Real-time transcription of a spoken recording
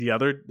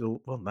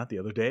not the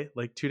other day,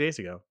 like 2 days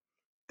ago.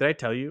 Did I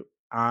tell you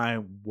I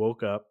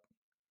woke up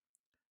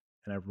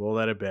and I rolled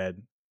out of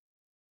bed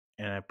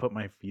and I put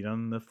my feet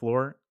on the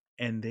floor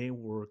and they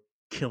were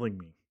killing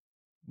me.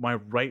 My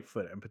right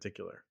foot in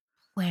particular.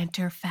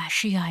 Plantar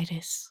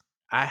fasciitis.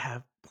 I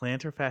have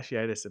plantar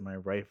fasciitis in my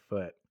right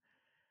foot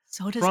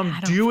So does from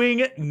Adam.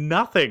 doing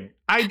nothing.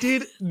 I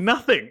did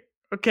nothing.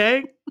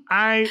 Okay?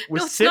 I No,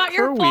 was it's sick not for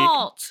your a week.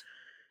 fault.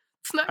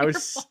 It's not I your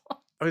was fault.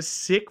 I was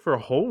sick for a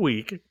whole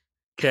week.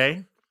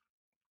 Okay?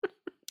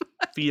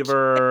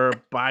 Fever,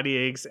 body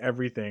aches,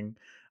 everything.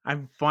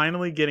 I'm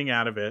finally getting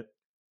out of it.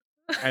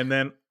 And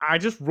then I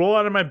just roll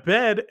out of my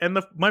bed and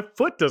my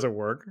foot doesn't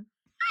work.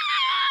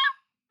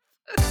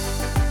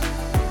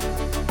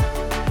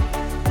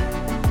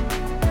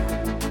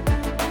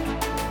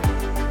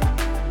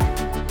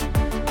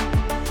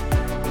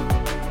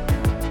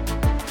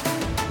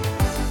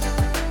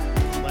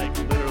 Like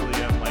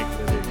literally I'm like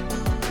living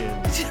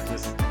in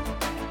this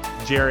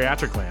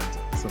geriatric land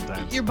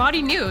sometimes. Your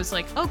body knew. It's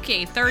like,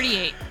 okay,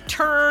 38.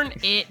 Turn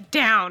it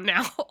down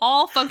now.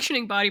 All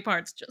functioning body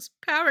parts, just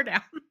power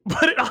down.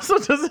 But it also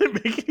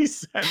doesn't make any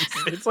sense.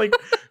 It's like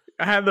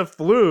I had the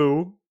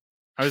flu.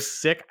 I was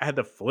sick. I had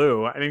the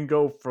flu. I didn't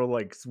go for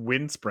like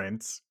wind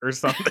sprints or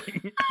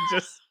something. I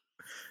just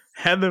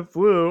had the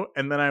flu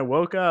and then I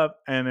woke up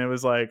and it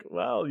was like,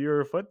 well,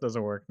 your foot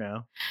doesn't work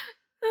now.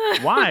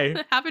 Why?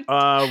 Happened.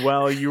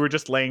 Well, you were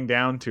just laying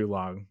down too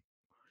long.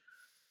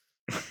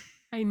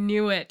 I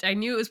knew it. I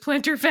knew it was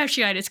plantar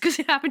fasciitis because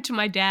it happened to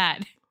my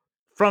dad.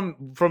 From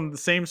the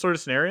same sort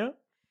of scenario?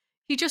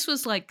 He just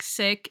was like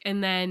sick,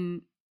 and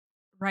then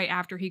right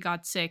after he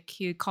got sick,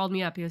 he called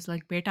me up. He was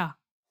like, "Beta,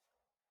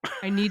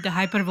 I need the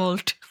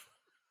hypervolt."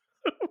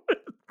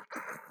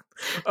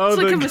 Oh, It's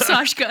like the a guy.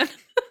 massage gun.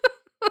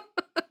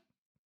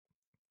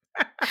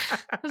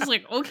 I was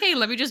like, okay,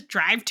 let me just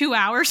drive 2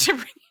 hours to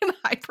bring in the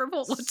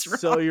hypervolt. What's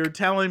So wrong? you're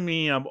telling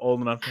me I'm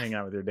old enough to hang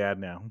out with your dad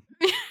now?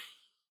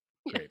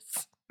 Great.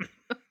 Yes.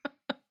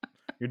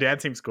 Your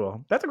dad seems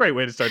cool. That's a great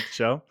way to start the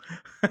show.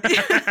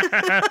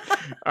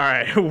 All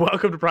right.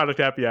 Welcome to Product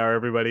Happy Hour,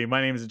 everybody.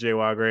 My name is Jay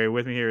Wagre.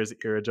 With me here is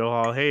Ira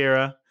Johal. Hey,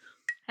 Ira.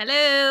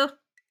 Hello.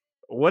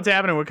 What's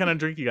happening? What kind of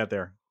drink you got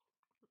there?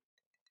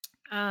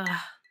 Uh,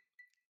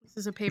 this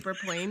is a paper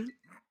plane.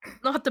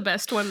 Not the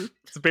best one.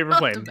 It's a paper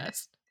Not the plane.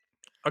 best.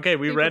 Okay,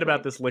 we Paper read about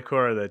plane. this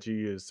liqueur that you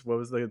used. What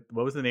was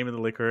the name of the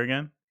liqueur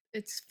again?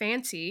 It's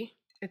fancy.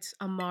 It's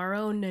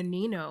Amaro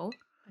Nannino,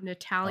 an Um,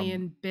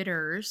 Italian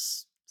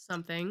bitters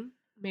something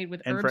made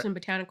with and herbs for and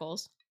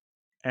botanicals.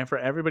 and for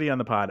everybody on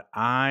the pod,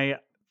 I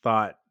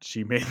thought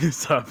she made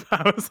this up.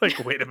 I was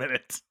like, wait a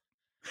minute.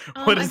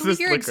 What I is believe this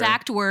your liquor?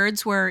 exact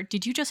words were,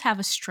 "Did you just have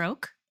a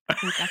stroke?" I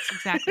think that's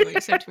exactly what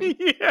you said to me.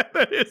 Yeah,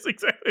 that is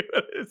exactly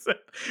what it said.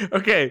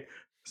 Okay,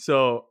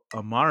 so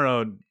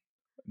Amaro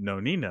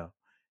Nonino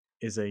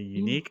is a Nino.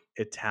 unique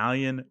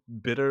Italian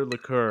bitter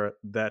liqueur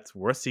that's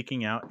worth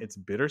seeking out. It's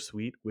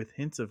bittersweet with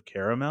hints of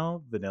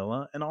caramel,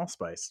 vanilla, and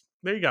allspice.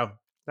 There you go.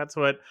 That's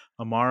what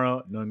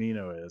Amaro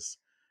Nonino is.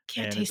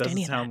 Can't And it taste doesn't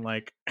any of that. sound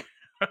like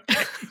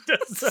okay,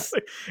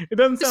 it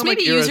doesn't Just sound like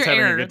maybe Ira's user having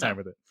a error good though. time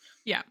with it.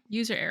 Yeah,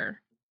 user error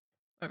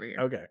over here.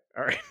 Okay.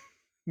 All right.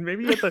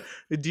 Maybe you have to.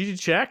 Did you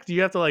check? Do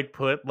you have to like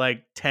put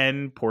like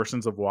 10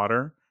 portions of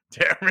water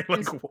to every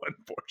like There's one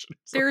portion?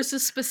 there's a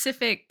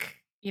specific,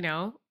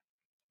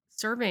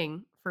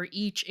 serving for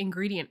each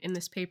ingredient in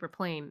this paper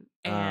plane,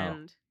 Oh,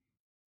 and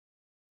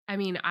I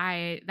mean,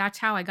 I that's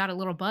how I got a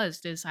little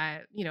buzzed is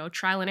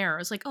trial and error. I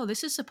was like, "Oh,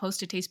 this is supposed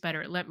to taste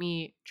better. Let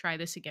me try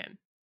this again."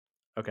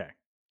 okay.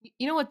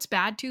 You know what's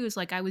bad too is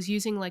like I was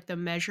using like the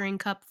measuring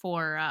cup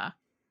for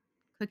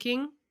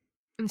cooking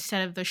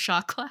instead of the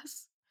shot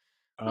glass.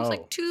 I was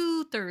like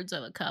Oh, 2/3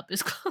 of a cup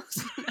is close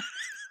enough.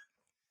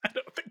 I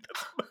don't think that's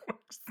how that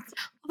works.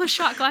 All the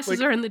shot glasses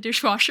Like, are in the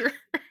dishwasher.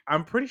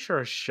 I'm pretty sure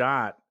a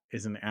shot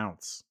is an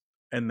ounce,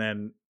 and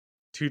then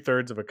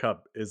 2/3 of a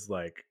cup is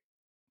like.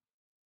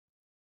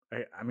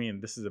 I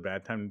mean, this is a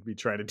bad time to be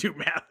trying to do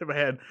math in my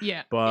head, Yeah,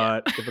 yeah.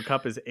 but if a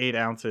cup is 8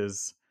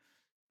 ounces,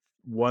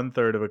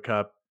 1/3 of a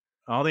cup.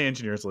 All the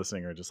engineers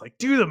listening are just like,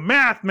 do the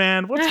math,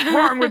 man. What's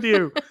wrong with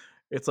you?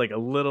 It's like a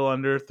little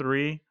under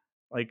three,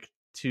 like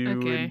two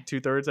Okay. and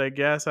 2/3, I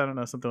guess. I don't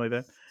know, something like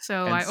that.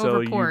 So And I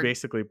so you overpoured.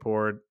 basically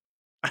poured,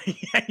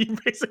 yeah, you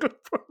basically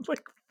poured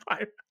like 5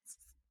 ounces.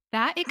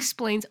 That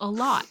explains a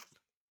lot.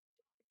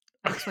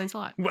 That explains a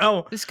lot.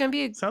 Well, This is gonna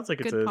be a sounds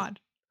like it's good a pod.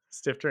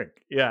 stiff drink.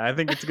 Yeah, I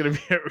think it's gonna be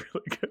a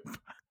really good.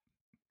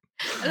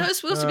 I thought it was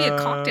supposed to be a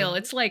Uh, cocktail.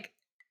 It's like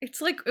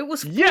it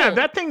was yeah, full.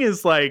 that thing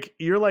is like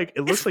you're like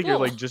it It's looks like you're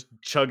full. like just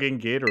chugging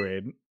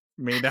Gatorade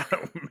made out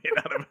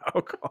of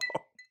alcohol.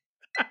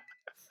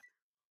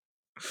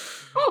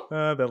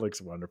 That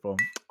looks wonderful.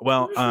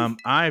 Well,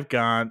 I've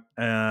got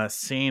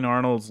St.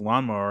 Arnold's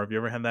Lawnmower. Have you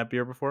ever had that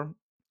beer before?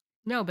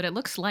 No, but it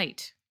looks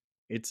light.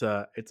 It's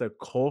a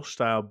Kolsch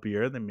style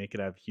beer. They make it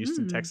out of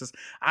Houston, Mm. Texas.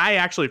 I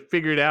actually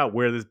figured out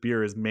where this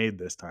beer is made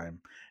this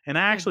time, and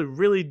I Good. actually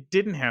really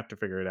didn't have to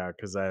figure it out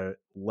because I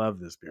love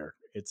this beer.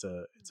 It's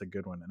a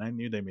good one, and I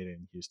knew they made it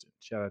in Houston.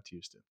 Shout out to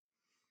Houston.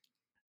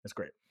 That's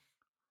great.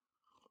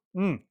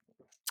 Mm.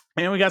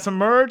 And we got some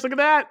merch. Look at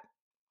that.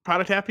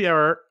 Product happy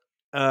hour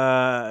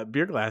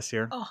beer glass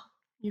here. Oh,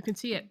 you can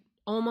see it.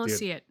 Almost Dude,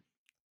 see it.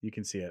 you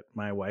can see it.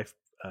 My wife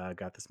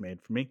got this made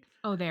for me.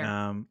 Oh, there.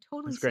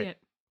 Totally It's see great. it.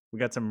 We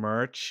got some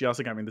merch. She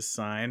also got me the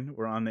sign.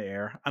 We're on the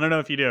air. I don't know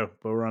if you do,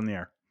 but we're on the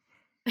air.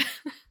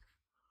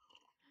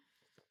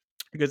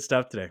 Good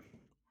stuff today.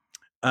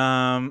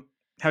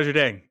 How's your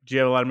day? Do you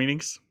have a lot of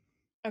meetings?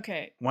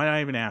 Okay. Why not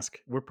even ask?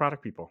 We're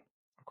product people.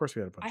 Of course,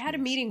 we had a I bunch of had a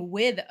meetings. meeting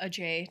with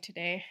Ajay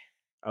today.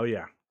 Oh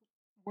yeah.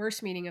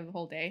 Worst meeting of the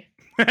whole day.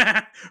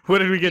 What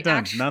did we We get done?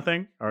 actually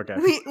Nothing. Okay.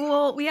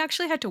 we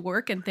actually had to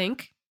work and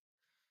think.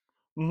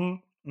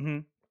 Mm-hmm. Mm-hmm.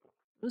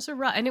 It was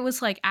and it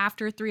was like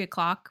after 3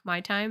 o'clock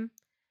my time,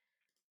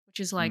 which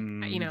is like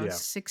Yeah.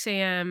 6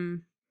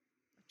 a.m.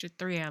 to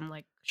 3 a.m.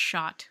 like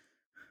shot.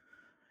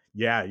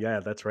 Yeah. Yeah.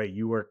 That's right.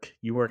 You work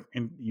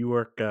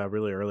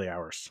really early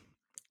hours,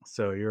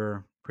 so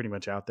you're pretty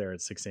much out there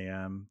at 6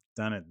 a.m.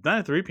 Done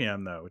at 3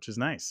 p.m. though, which is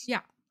nice.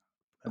 Yeah,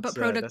 but That sounds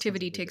like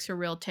productivity a good takes day. a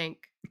real tank.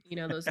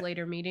 Those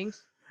later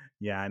meetings.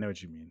 Yeah, I know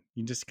what you mean.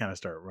 You just kind of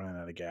start running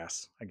out of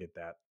gas. I get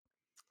that.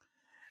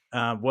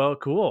 Well,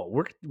 cool.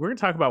 We're gonna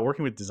talk about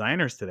working with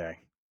designers today.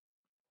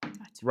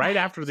 That's Right right.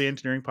 after the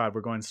engineering pod,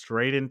 we're going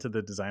straight into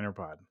the designer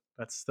pod.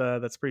 That's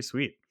pretty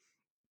sweet.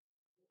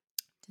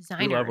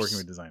 We love working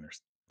with Designers,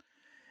 designers.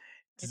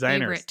 my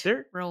Designers,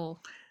 favorite role.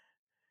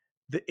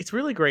 it's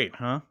really great,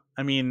 huh?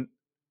 I mean,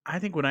 I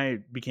think when I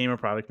became a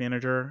product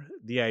manager,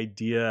 the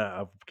idea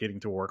of getting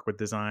to work with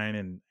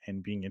design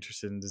and being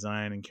interested in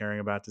design and caring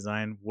about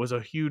design was a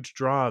huge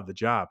draw of the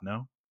job.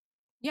 No,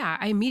 Yeah,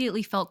 I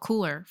immediately felt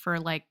cooler for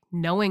like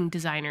knowing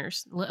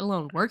designers, let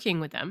alone working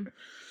with them.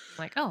 I'm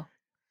like, oh,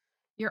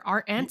 you're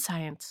art and Y-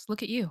 science.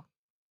 Look at you.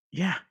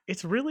 yeah,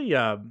 it's really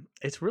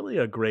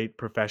a great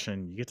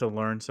profession. You get to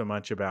learn so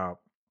much about,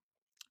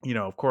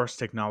 of course,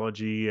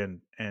 technology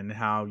and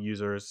how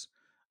users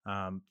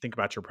think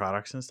about your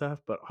products and stuff,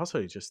 but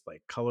also just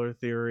like color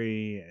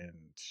theory and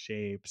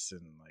shapes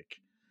and like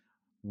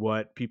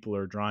what people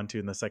are drawn to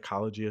in the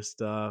psychology of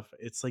stuff.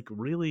 It's like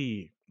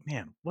really,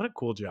 man, what a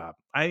cool job.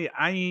 I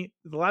a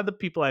lot of the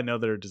people I know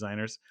that are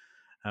designers,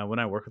 when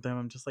I work with them,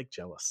 I'm just like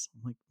jealous.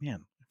 I'm like,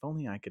 man, if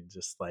only I could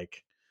just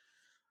like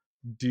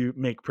do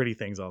make pretty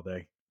things all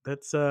day.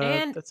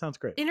 And That sounds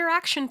great.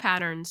 interaction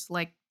patterns,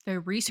 like the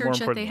More research that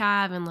they importantly,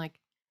 have. And like,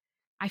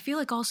 I feel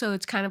like also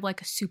it's kind of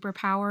like a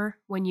superpower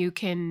when you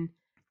can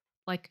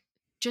like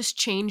just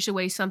change the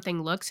way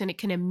something looks and it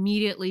can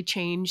immediately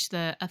change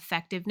the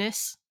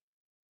effectiveness.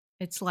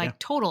 It's yeah. like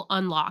total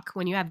unlock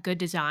when you have good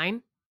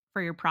design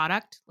for your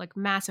product, like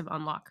massive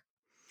unlock.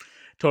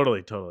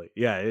 Totally, totally.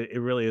 Yeah, it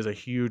really is a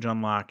huge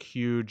unlock,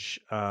 huge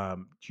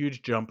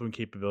jump in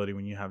capability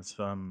when you have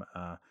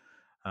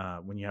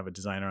when you have a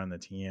designer on the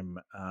team.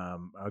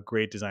 A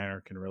great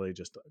designer can really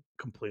just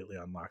completely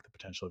unlock the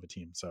potential of a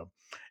team. So,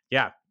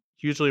 yeah,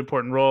 hugely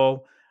important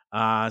role.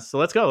 So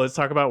let's go. Let's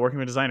talk about working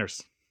with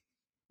designers.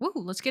 Woo,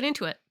 let's get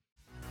into it.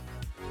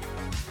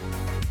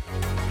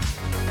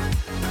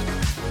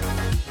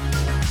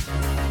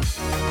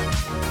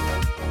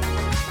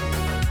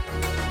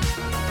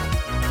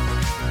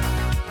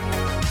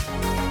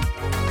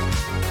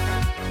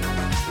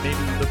 Maybe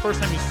the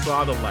first time you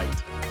saw the light.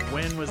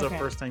 When was the Okay.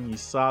 first time you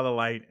saw the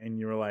light and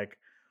you were like,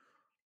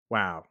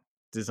 "Wow,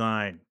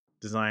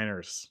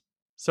 designers,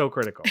 so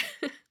critical."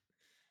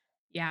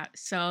 Yeah,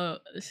 so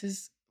this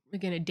is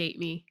gonna date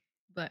me,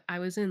 but I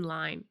was in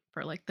line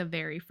for like the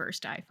very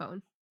first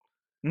iPhone.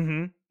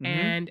 Mm-hmm. Mm-hmm.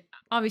 And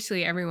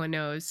obviously everyone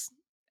knows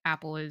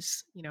Apple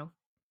is,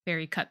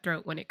 very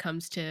cutthroat when it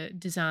comes to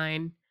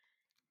design.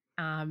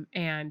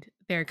 And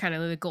they're kind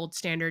of the gold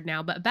standard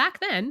now. But back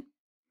then,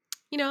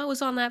 I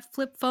was on that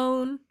flip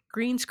phone,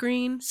 green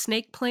screen,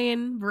 snake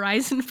playing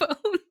Verizon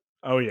phone.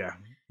 Oh yeah,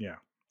 yeah.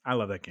 I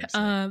love that game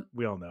Snake. um,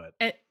 We all know it.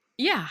 and,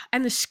 yeah,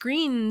 and the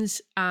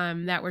screens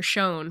that were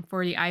shown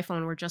for the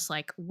iPhone were just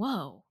like,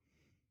 whoa,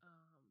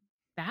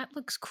 that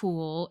looks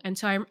cool. And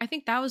so I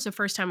think that was the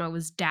first time I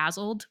was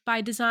dazzled by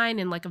design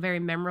in like a very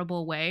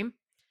memorable way.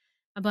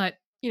 But,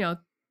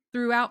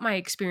 throughout my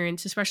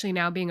experience, especially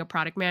now being a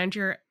product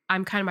manager,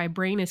 my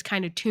brain is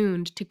kind of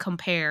tuned to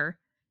compare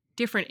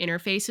different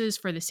interfaces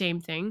for the same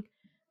thing.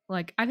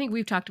 Like, I think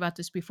we've talked about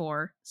this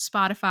before,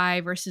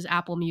 Spotify versus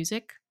Apple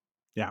Music.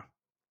 Yeah,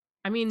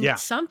 I mean, yeah.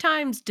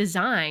 sometimes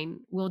design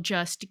will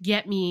just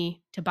get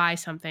me to buy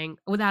something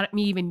without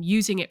me even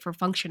using it for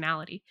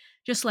functionality.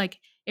 Just like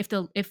if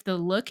the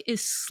look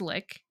is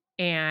slick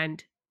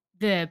and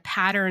the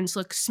patterns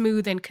look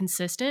smooth and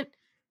consistent,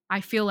 I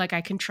feel like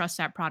I can trust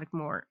that product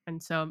more.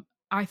 And so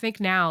I think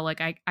now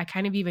like I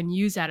kind of even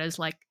use that as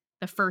like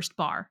the first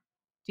bar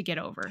to get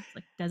over.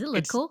 Like, does it look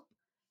It's cool?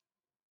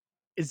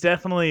 it's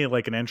definitely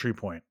like an entry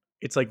point.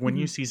 It's like when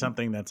you Mhm. see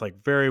something that's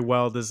like very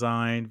well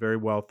designed, very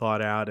well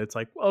thought out, it's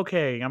like,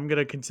 okay, I'm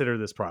gonna consider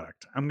this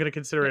product. I'm gonna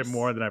consider it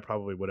more Yes. than I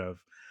probably would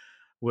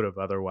have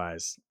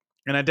otherwise.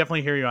 And I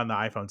definitely hear you on the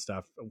iPhone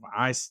stuff.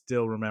 I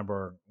still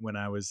remember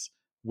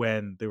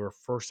when they were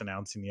first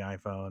announcing the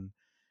iPhone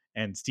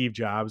and Steve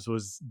Jobs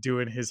was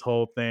doing his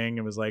whole thing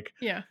and was like,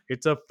 Yeah.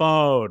 it's a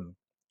phone.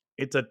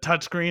 It's a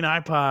touchscreen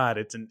iPod.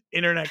 It's an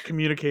internet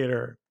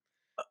communicator,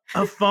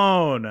 a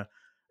phone,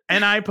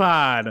 an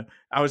iPod.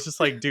 I was just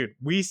like, dude,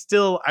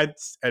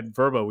 at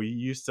Verbo, we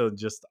used to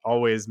just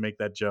always make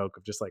that joke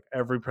of just like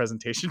every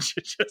presentation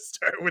should just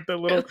start with the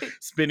little Really?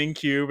 spinning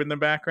cube in the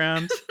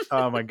background.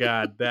 Oh my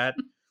God. That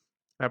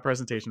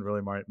presentation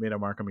really made a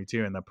mark on me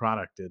too. And the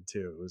product did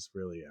too. It was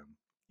really,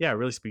 yeah, it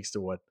really speaks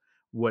to what,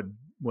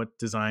 what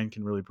design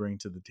can really bring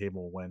to the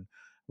table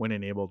when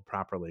enabled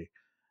properly.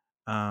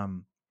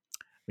 Um,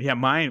 yeah,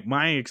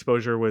 my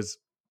exposure was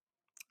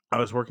I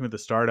was working with a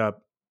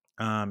startup.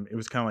 It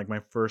was kind of like my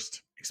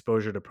first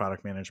exposure to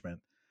product management.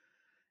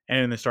 And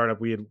in the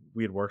startup, we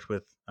had worked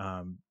with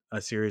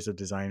a series of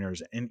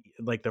designers, and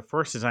like the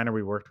first designer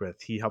we worked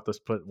with, he helped us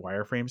put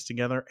wireframes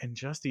together, and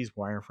just these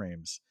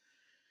wireframes.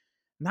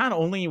 Not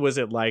only was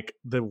it like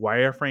the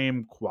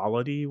wireframe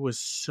quality was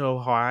so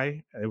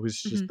high, it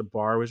was just Mhm. the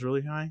bar was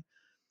really high,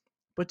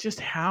 but just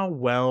how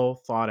well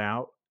thought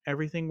out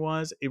everything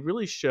was. It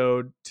really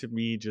showed to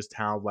me just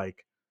how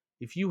like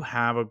if you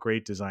have a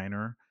great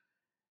designer,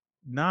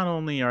 not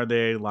only are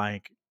they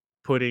like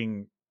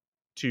putting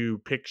to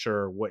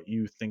picture what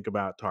you think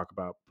about, talk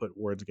about, put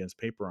words against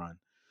paper on,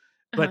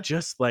 but Uh-huh.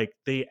 just like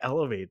they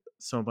elevate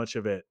so much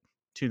of it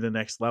to the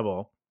next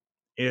level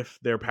if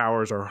their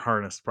powers are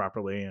harnessed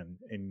properly and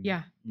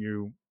Yeah.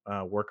 you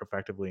work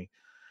effectively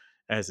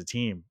as a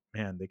team.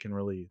 Man, they can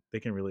really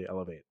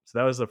elevate. So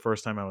that was the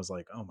first time I was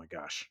like, oh my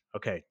gosh,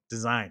 okay,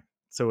 design.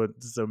 So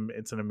it's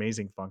an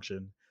amazing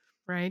function,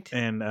 Right.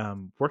 and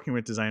working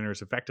with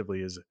designers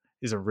effectively is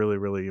a really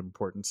really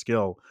important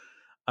skill.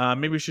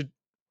 Maybe we should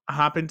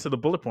hop into the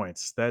bullet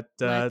points. That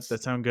Let's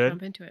sound good?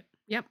 jump into it.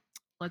 Yep.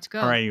 Let's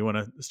All go. right, you want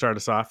to start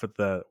us off with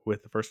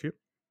the first few?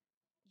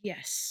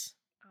 Yes.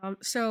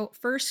 So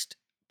first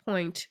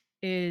point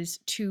is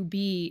to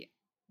be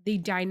the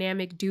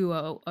dynamic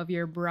duo of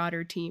your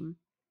broader team.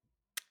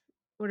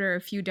 What are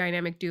a few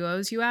dynamic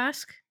duos, you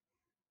ask?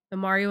 The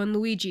Mario and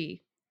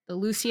Luigi, the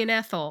Lucy and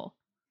Ethel,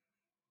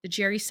 the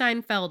Jerry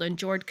Seinfeld and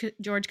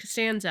George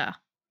Costanza.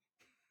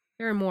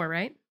 There are more,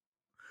 right?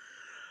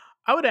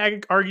 I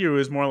would argue it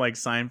was more like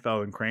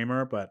Seinfeld and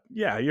Kramer, but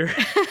yeah, you're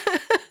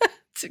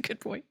It's a good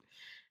point.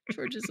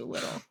 George is a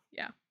little,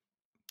 yeah,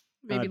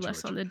 maybe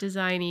less on George. the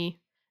designy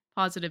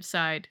positive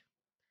side.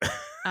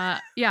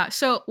 Yeah.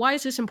 So why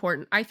is this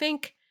important? I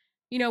think,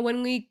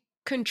 when we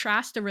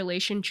contrast the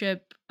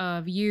relationship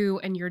of you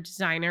and your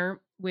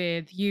designer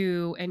with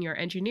you and your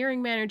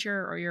engineering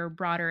manager or your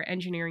broader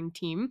engineering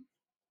team,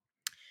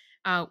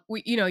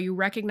 you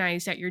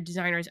recognize that your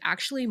designer is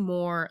actually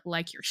more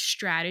like your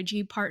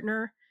strategy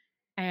partner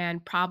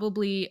and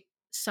probably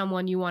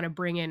someone you want to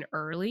bring in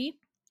early.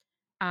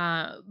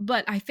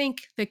 But I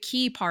think the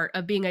key part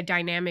of being a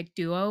dynamic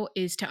duo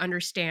is to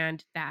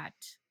understand that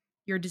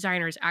your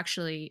designer is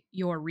actually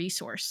your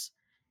resource.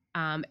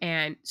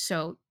 And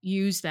so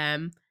use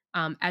them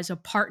as a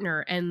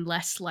partner and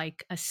less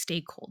like a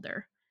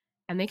stakeholder.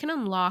 And they can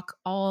unlock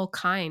all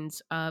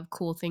kinds of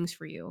cool things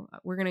for you.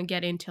 We're going to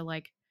get into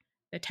like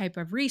the type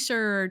of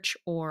research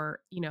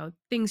or,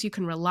 things you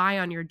can rely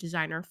on your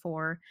designer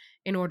for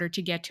in order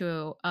to get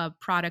to a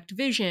product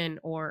vision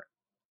or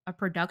a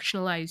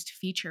productionalized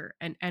feature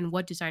and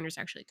what designers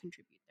actually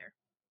contribute there.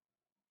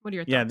 What are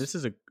your Yeah, thoughts?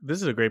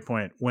 this is a great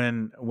point.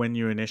 When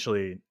you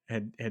initially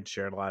had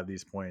shared a lot of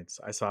these points,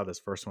 I saw this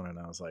first one and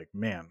I was like,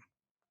 man,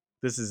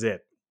 this is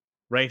it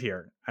right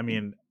here. I Mm.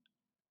 mean,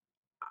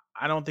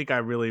 I don't think I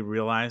really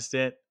realized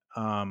it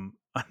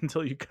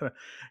until you kind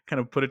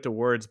of put it to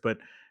words. But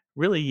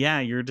really, yeah,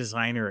 your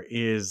designer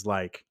is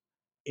like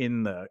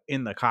in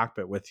the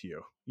cockpit with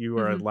you. You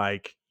are Mhm.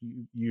 like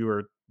you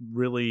are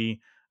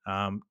really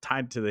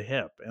tied to the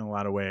hip in a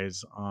lot of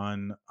ways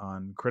on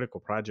critical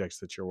projects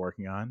that you're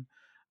working on.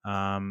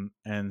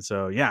 And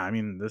so, yeah, I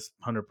mean, this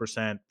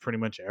 100% pretty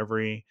much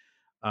every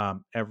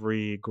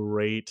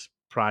great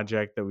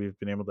project that we've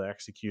been able to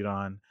execute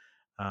on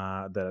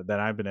that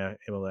I've been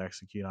able to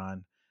execute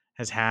on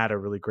has had a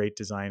really great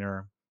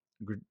designer,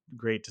 gr-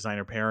 great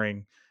designer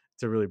pairing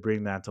to really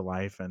bring that to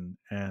life and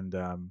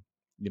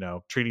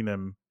treating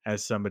them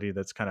as somebody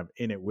that's kind of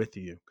in it with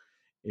you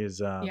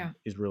Yeah.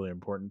 is really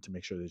important to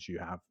make sure that you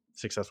have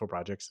successful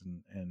projects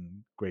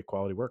and great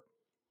quality work.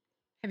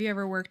 Have you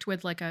ever worked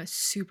with like a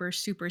super,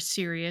 super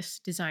serious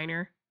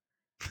designer?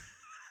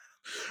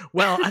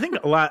 Well, I think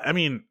a lot. I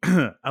mean,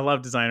 I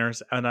love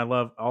designers, and I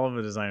love all of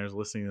the designers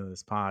listening to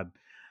this pod.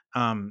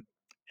 Um,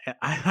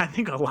 I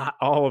think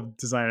all of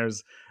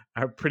designers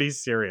are pretty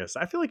serious.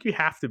 I feel like you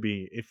have to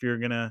be if you're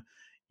gonna,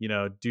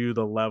 do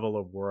the level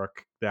of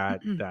work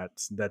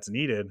that's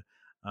needed.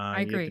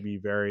 I You have to agree. be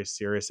very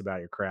serious about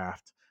your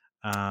craft.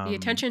 The Um,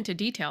 attention to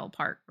detail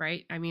part,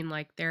 right? I mean,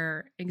 like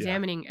they're yeah,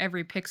 examining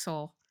every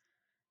pixel.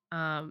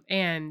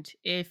 And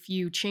if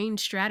you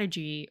change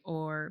strategy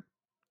or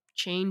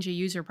change a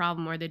user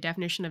problem or the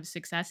definition of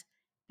success,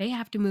 they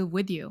have to move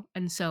with you.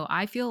 And so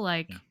I feel yeah,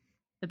 like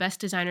the best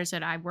designers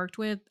that I've worked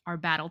with are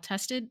battle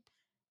tested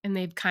and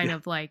they've kind yeah.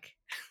 of like,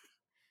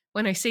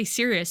 when I say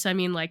serious, I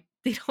mean like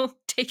they don't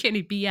take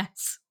any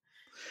BS.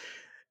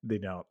 They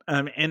don't.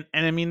 And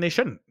I mean they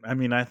shouldn't. I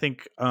mean, I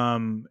think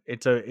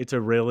it's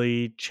a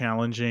really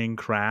challenging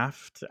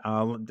craft.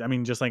 I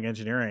mean, just like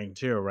engineering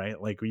too, right?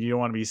 Like you don't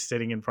want to be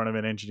sitting in front of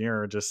an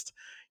engineer just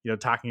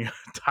talking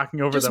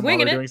talking over Just them while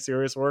winging they're it. doing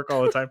serious work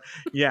all the time.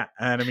 Yeah,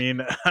 and I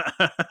mean,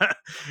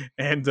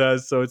 and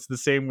so it's the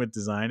same with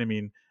design. I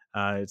mean,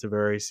 it's a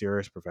very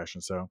serious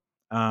profession. So,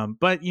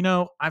 but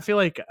I feel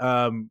like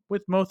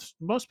with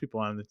most people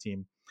on the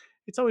team,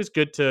 it's always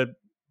good to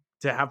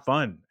have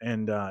fun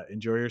and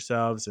enjoy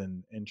yourselves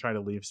and try to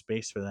leave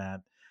space for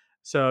that.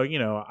 So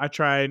I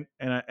tried,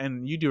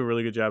 and you do a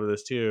really good job of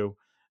this too.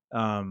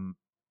 Um,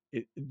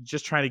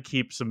 just try to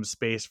keep some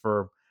space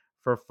for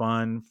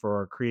fun,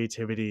 for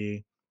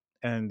creativity,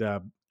 and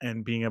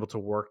being able to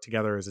work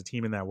together as a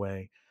team in that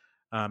way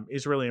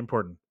is really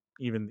important.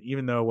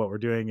 Even though what we're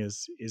doing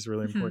is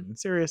really Mhm. important and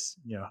serious,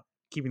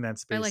 keeping that I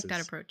space like that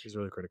is approach. is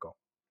really critical.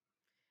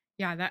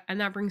 Yeah,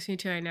 that brings me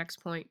to my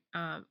next point,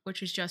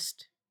 which is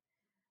just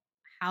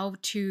how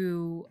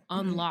to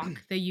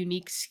unlock the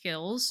unique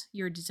skills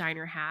your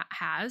designer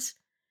has.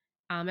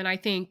 And I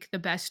think the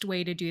best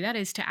way to do that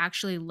is to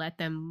actually let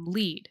them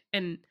lead.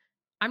 And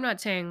I'm not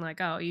saying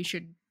like, oh, you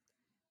should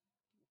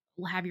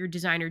have your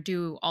designer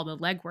do all the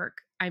legwork.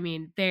 I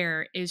mean,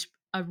 there is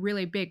a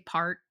really big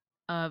part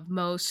of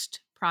most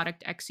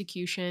product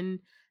execution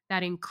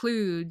that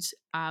includes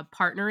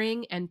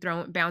partnering and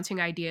throwing bouncing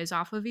ideas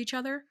off of each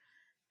other.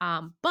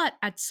 But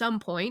at some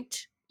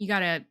point, you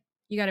gotta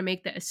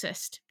make the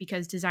assist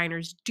because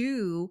designers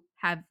do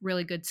have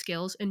really good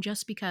skills, and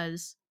just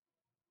because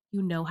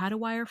you know how to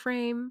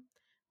wireframe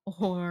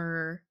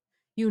or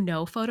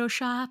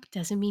Photoshop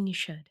doesn't mean you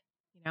should.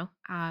 You know,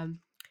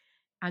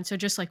 and so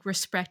just like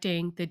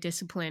respecting the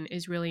discipline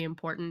is really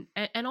important,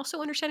 and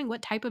also understanding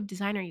what type of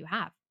designer you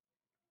have.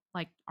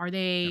 Like, are Yeah.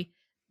 they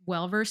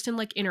well versed in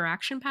like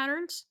interaction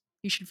patterns?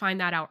 You should find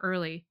that out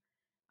early.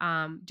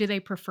 Do they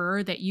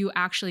prefer that you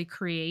actually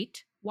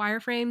create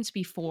wireframes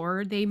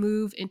before they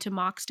move into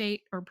mock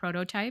state or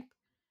prototype?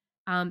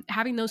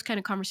 Having those kind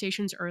of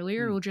conversations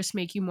earlier Mm. will just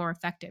make you more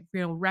effective.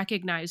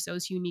 Recognize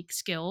those unique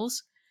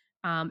skills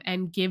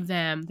and give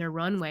them their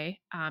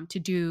runway to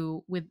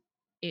do with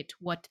it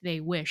what they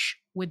wish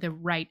with the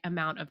right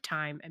amount of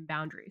time and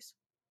boundaries.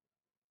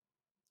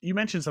 You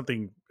mentioned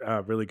something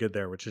really good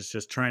there, which is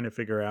just trying to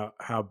figure out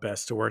how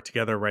best to work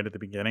together right at the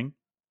beginning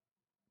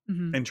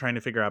Hmm. and trying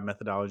to figure out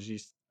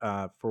methodologies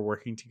for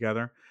working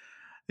together.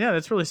 Yeah,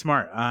 that's really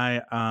smart.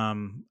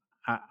 I'm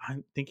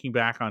thinking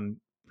back on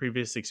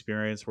previous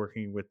experience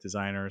working with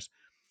designers,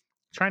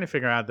 trying to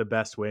figure out the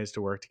best ways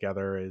to work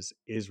together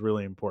is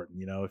really important.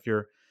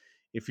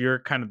 If you're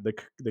kind of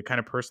the kind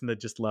of person that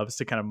just loves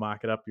to kind of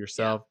mock it up Yeah,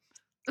 yourself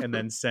and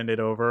then send it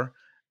over,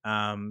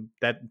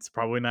 that's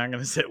probably not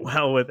going to sit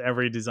well with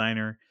every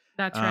designer.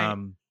 that's right.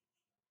 Um,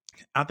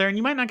 out there, and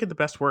you might not get the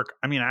best work.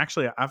 I mean,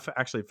 actually, I've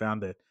actually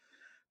found that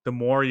the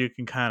more you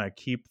can kind of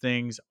keep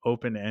things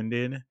open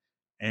ended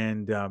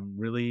and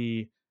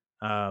really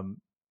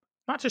um,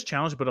 not just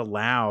challenge, but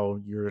allow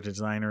your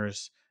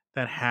designers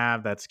that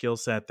have that skill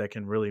set that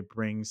can really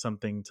bring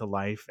something to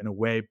life in a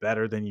way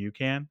better than you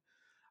can,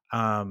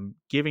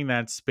 giving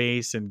that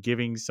space and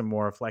giving some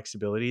more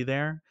flexibility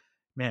there,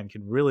 man,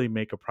 can really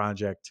make a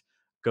project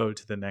go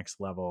to the next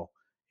level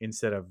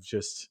instead of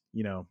just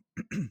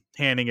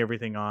handing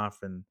everything off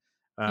and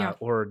Yeah,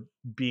 or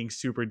being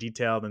super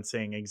detailed and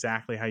saying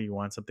exactly how you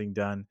want something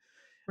done.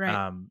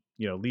 right.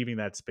 Leaving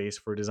that space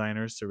for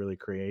designers to really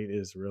create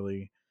is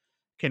really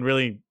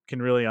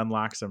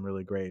unlock some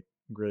really great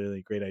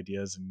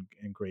ideas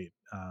and great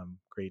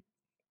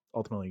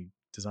ultimately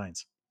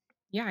designs.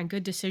 Yeah, and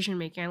good decision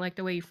making. I like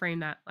the way you frame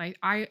that. Like,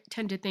 I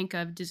tend to think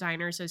of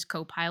designers as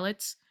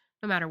co-pilots,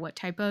 no matter what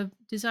type of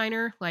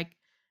designer. Like,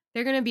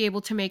 they're going to be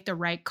able to make the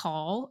right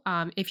call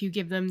if you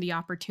give them the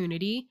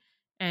opportunity.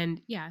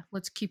 And yeah,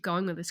 let's keep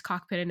going with this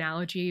cockpit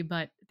analogy.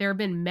 But there have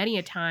been many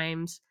a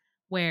times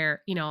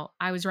where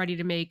I was ready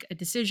to make a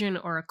decision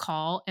or a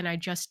call, and I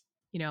just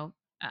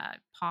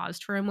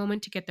paused for a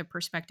moment to get the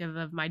perspective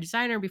of my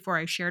designer before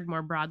I shared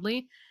more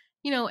broadly.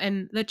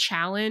 And the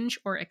challenge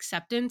or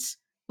acceptance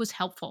was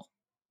helpful.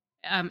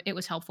 It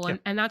was helpful. Yeah.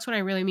 And that's what I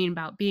really mean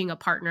about being a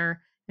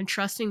partner and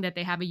trusting that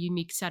they have a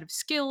unique set of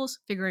skills,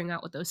 figuring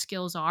out what those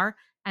skills are,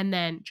 and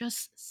then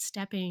just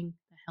stepping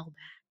the hell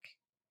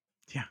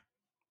Yeah.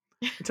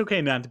 back. It's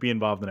okay not to be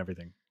involved in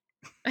everything.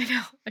 I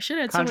know. I should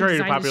have had someone Contrary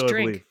to design this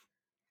popular drink. belief.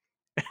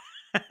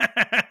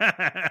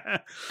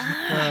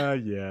 Ah,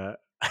 Yeah.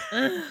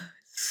 ugh,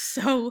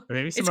 so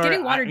Maybe it's some are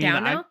getting watered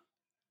down now.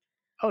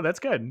 oh, that's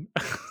good.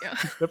 Yeah.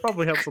 That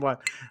probably helps a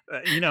lot.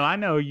 I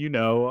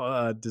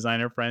know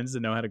designer friends that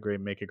know how to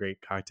make a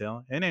great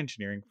cocktail and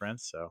engineering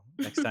friends. So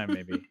next time,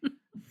 maybe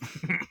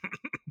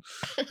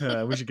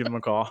we should give them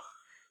a call.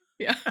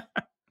 Yeah.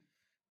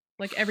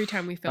 Like every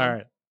time we All film.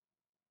 right.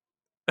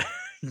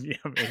 Yeah,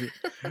 maybe.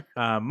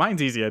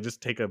 Mine's easy. I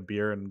just take a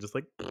beer and just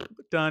like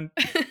done.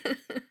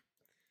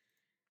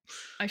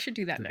 I should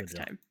do that No big next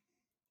deal. time.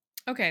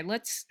 Okay,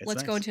 let's It's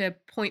let's go nice. into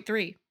point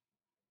 3.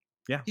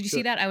 Yeah, Did you do see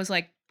it. that? I was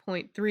like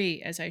point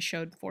 3 as I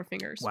showed 4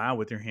 fingers. Wow,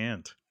 with your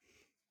hand.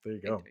 There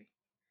you go. Victory.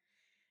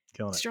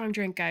 Killing it. Strong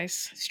drink,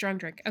 guys. Strong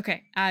drink.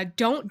 Okay.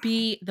 Don't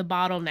be the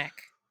bottleneck.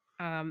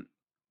 Um,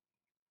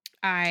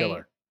 I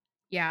Killer.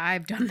 yeah,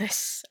 I've done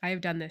this. I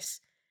have done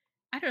this.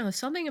 I don't know,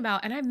 something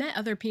about and I've met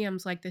other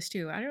PMs like this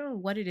too. I don't know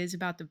what it is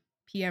about the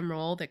PM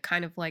role that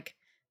kind of like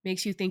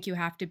makes you think you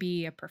have to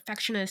be a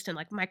perfectionist and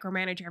like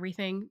micromanage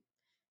everything.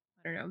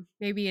 I don't know.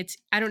 Maybe it's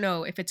I don't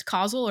know if it's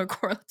causal or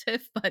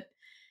correlative, but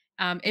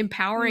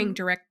empowering Mm.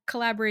 direct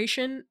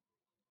collaboration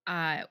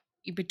uh,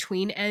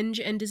 between eng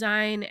and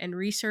design and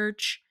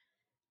research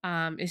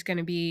is going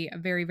to be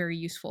very, very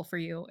useful for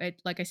you. It,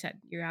 like I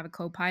said, you have a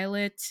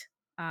co-pilot.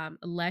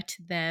 Let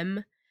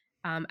them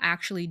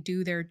actually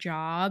do their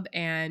job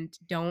and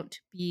don't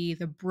be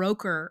the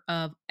broker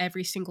of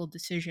every single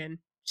decision.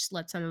 Just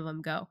let some of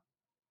them go.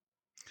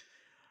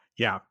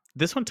 Yeah.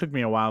 This one took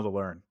me a while to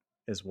learn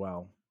as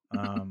well.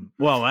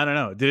 Well, I don't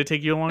know. Did it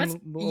take you a That's a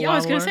yeah. I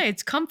was while to gonna learn? say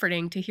it's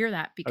comforting to hear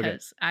that Okay.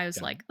 because I was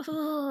Yeah. like,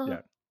 oh,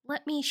 Yeah.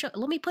 let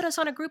me put us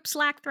on a group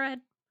Slack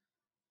thread.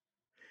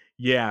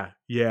 Yeah,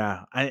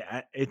 yeah.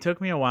 I it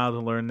took me a while to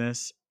learn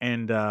this,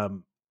 and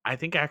I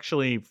think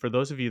actually for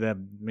those of you that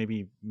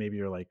maybe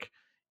you're like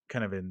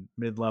kind of in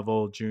mid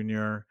level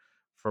junior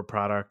for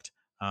product,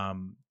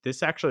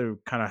 this actually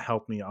kind of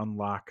helped me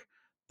unlock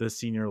the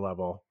senior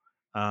level.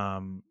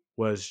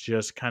 Was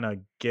just kind of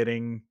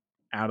getting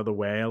out of the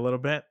way a little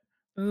bit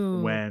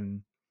Ooh,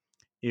 when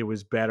it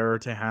was better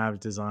to have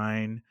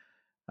design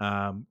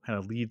kind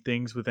of lead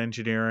things with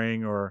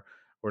engineering or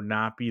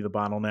not be the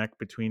bottleneck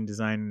between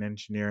design and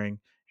engineering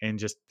and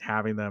just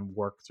having them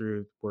work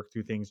through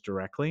things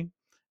directly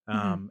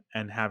mhm,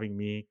 and having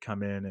me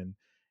come in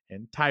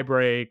and tie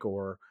break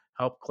or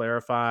help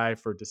clarify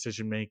for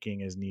decision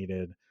making as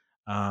needed.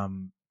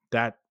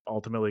 That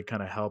ultimately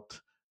kind of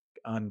helped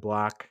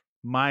unblock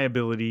my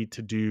ability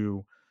to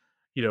do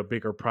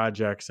bigger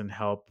projects and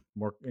help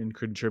more and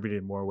contribute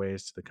in more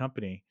ways to the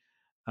company.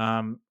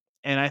 um,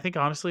 and I think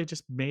honestly, it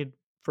just made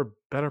for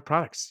better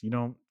products. I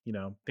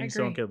Things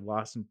don't agree. get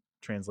lost in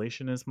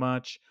translation as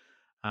much.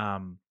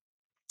 Um,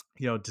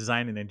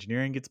 design and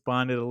engineering gets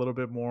bonded a little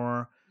bit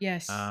more.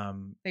 Yes,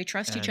 Um, they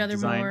trust each and other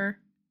design more.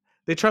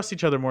 they trust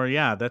each other more.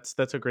 Yeah,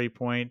 that's a great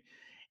point.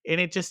 And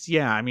it just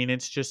yeah, I mean,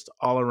 it's just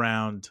all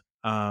around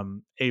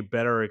a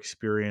better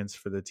experience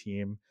for the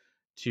team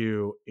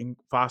to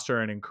foster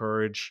and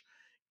encourage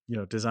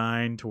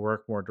design to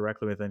work more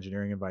directly with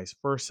engineering and vice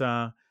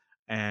versa,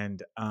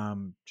 and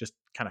just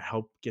kind of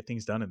help get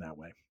things done in that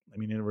way. I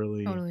mean, it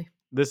really Totally.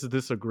 this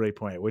is a great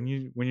point. When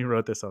you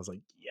wrote this, I was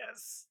like,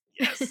 yes,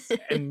 yes,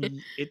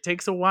 and it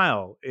takes a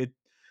while.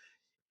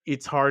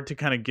 It's hard to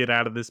kind of get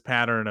out of this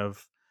pattern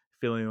of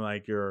feeling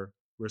like you're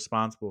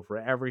responsible for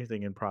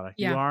everything in product.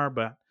 You Yeah, are,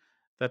 but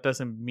that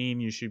doesn't mean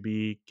you should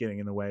be getting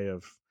in the way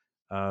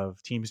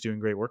of teams doing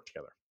great work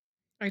together.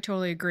 I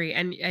totally agree.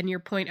 And your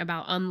point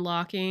about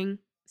unlocking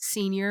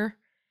senior,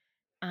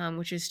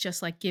 which is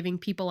just like giving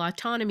people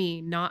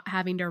autonomy, not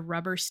having to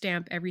rubber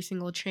stamp every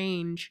single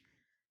change.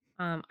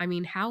 I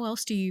mean, how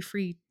else do you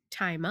free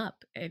time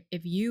up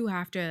if you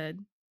have to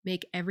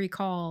make every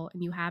call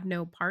and you have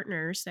no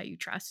partners that you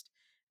trust?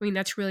 I mean,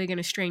 that's really going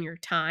to strain your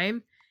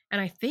time. And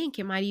I think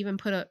it might even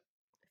put a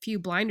few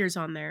blinders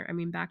on there. I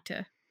mean, back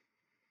to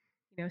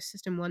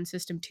system one,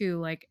 system two,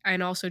 like,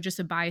 and also just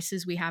the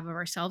biases we have of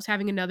ourselves,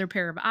 having another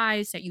pair of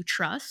eyes that you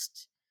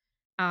trust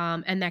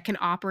and that can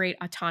operate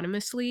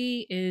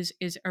autonomously is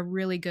a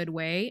really good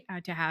way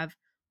to have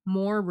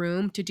more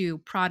room to do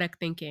product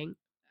thinking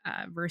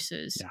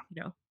versus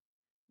Yeah,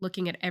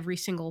 looking at every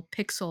single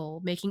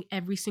pixel, making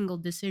every single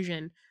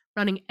decision,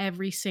 running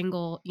every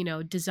single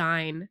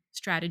design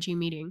strategy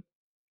meeting.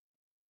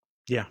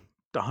 yeah,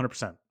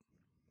 100%.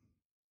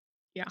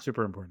 Yeah.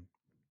 Super important.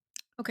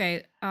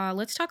 Okay.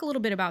 Let's talk a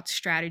little bit about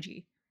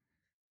strategy.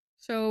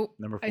 So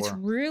Number it's 4.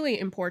 really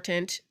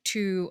important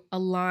to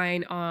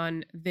align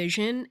on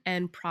vision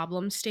and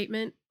problem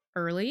statement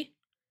early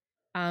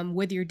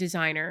with your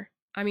designer.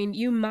 I mean,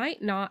 you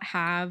might not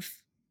have,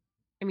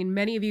 I mean,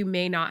 many of you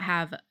may not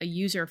have a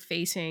user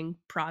facing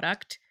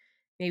product.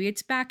 Maybe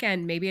it's back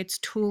end, maybe it's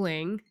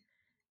tooling,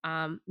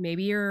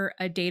 maybe you're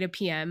a data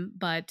PM,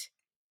 but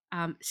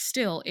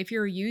still, if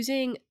you're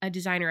using a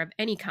designer of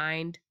any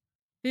kind,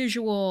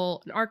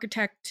 visual, an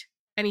architect,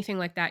 anything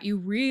like that, you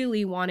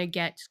really want to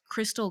get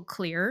crystal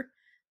clear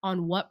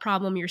on what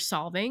problem you're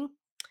solving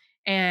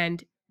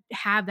and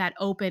have that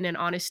open and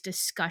honest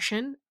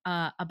discussion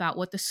about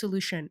what the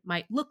solution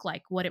might look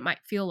like, what it might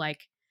feel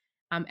like.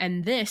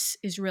 And this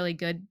is really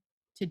good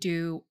to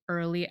do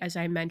early, as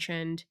I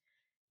mentioned,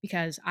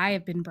 because I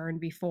have been burned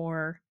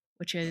before,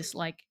 which is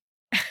like,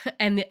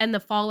 and the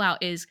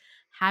fallout is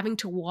having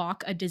to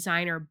walk a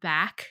designer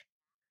back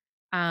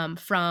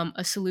from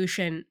a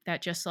solution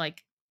that just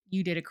like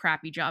you did a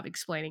crappy job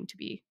explaining to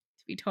be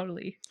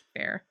totally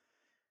fair.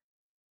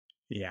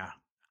 Yeah.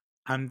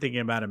 I'm thinking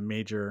about a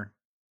major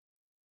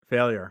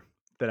failure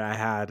that I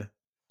had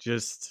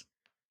just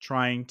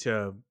trying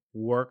to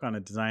work on a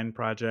design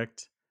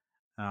project.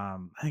 I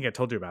think I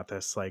told you about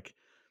this. Like,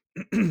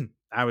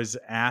 I was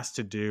asked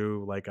to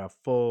do like a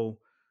full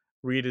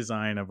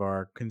redesign of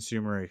our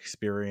consumer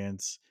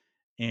experience.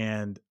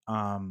 And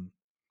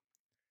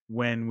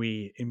when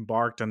we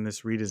embarked on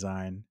this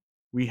redesign,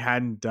 we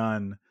hadn't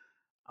done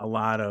a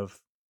lot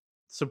of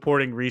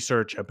supporting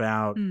research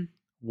about Mm,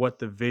 what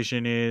the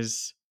vision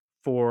is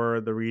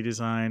for the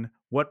redesign,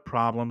 what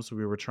problems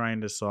we were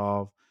trying to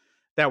solve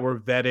that were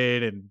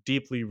vetted and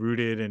deeply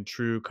rooted in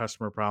true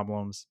customer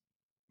problems.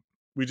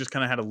 We just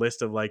kind of had a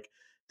list of like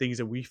things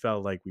that we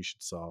felt like we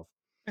should solve,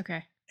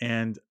 okay.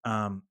 and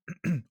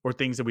or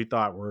things that we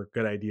thought were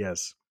good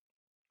ideas.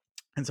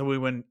 And so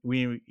when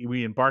we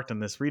embarked on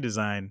this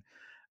redesign,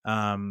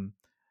 um,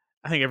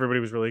 I think everybody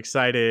was really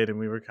excited, and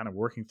we were kind of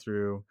working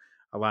through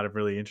a lot of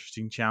really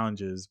interesting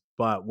challenges.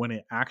 But when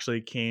it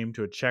actually came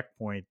to a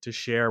checkpoint to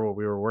share what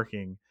we were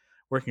working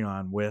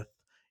on with,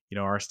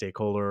 our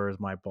stakeholders,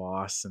 my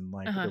boss, and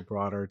like Uh-huh. the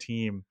broader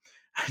team,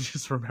 I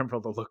just remember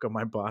the look on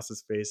my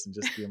boss's face and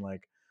just being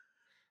like,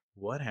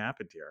 "What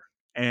happened here?"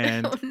 Oh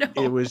And it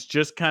no. was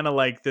just kind of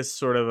like this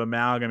sort of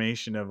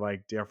amalgamation of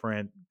like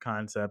different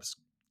concepts,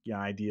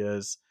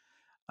 ideas.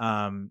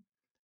 Um,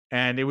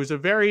 and it was a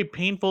very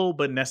painful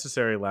but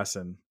necessary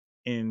lesson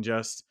in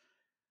just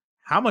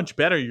how much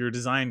better your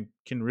design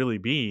can really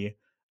be,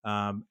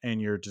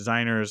 and your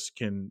designers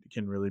can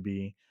really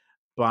be,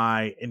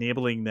 by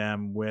enabling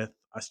them with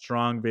a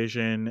strong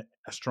vision,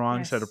 a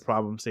strong set of Yes.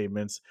 problem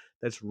statements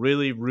that's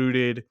really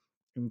rooted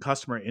in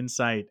customer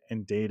insight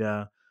and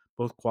data,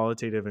 both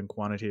qualitative and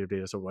quantitative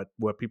data. So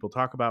what people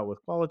talk about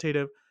with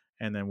qualitative,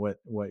 and then what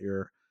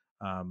your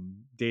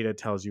data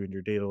tells you in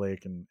your data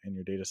lake and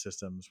your data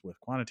systems with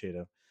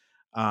quantitative.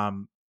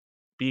 Um,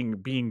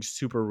 being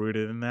super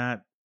rooted in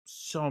that,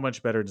 so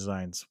much better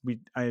designs.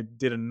 I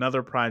did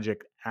another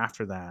project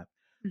after that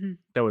Mhm.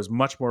 that was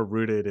much more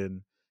rooted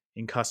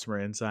in customer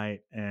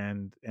insight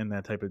and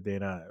that type of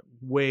data.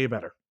 Way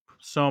better,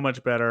 so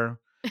much better.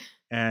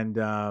 And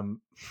I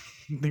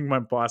think my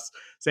boss,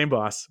 same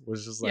boss,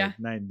 was just like Yeah.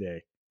 night and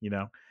day. You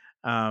know,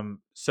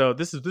 so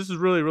this is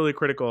really really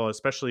critical,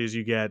 especially as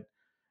you get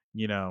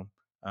you know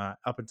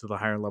up into the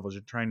higher levels.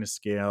 You're trying to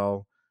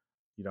scale,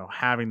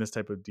 having this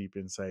type of deep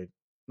insight,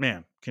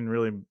 man, can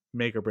really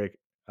make or break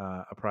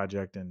a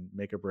project and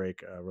make or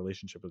break a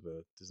relationship with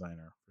a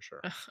designer for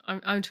sure.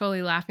 Ugh, I'm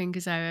totally laughing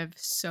because I have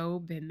so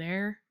been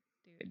there,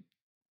 dude.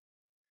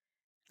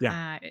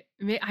 Yeah,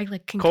 I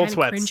like can cold kind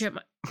of cringe sweats. at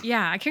my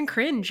yeah, I can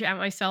cringe at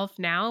myself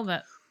now,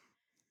 but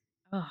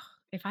ugh,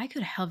 if I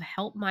could have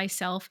helped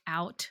myself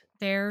out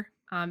there,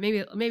 maybe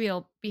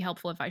it'll be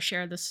helpful if I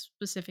share this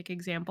specific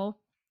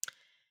example.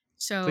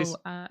 So, Please.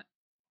 a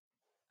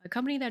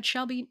company that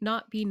shall be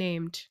not be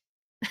named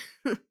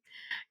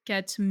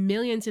gets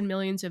millions and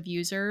millions of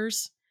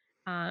users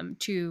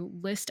to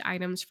list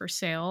items for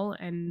sale,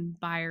 and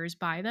buyers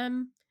buy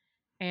them.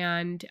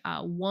 And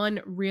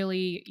one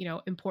really,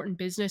 important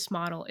business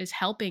model is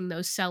helping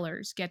those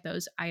sellers get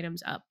those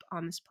items up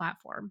on this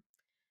platform.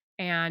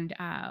 And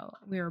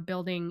we were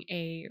building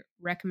a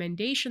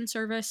recommendation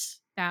service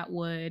that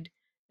would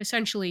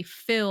essentially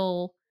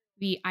fill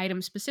the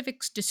item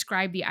specifics,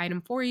 describe the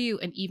item for you,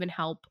 and even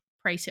help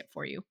price it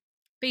for you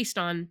based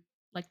on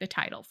like the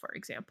title, for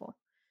example.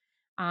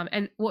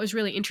 And what was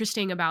really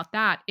interesting about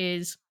that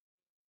is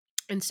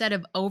instead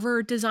of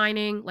over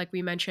designing, like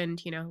we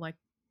mentioned, like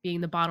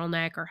being the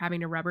bottleneck or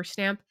having a rubber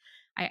stamp,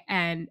 I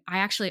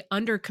actually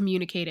under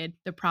communicated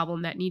the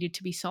problem that needed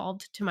to be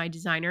solved to my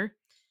designer.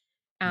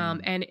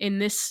 Mm, And in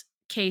this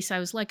case, I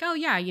was like, oh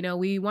yeah,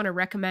 we want to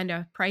recommend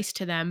a price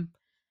to them.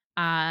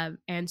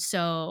 And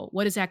so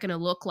what is that going to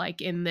look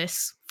like in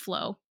this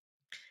flow?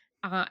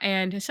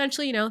 And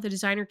essentially, the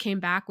designer came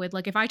back with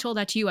like, if I told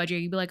that to you,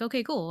 Ajay, you'd be like,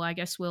 okay, cool. I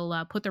guess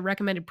we'll put the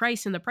recommended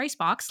price in the price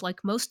box,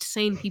 like most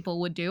sane people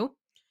would do.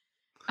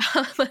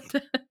 But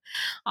the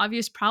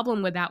obvious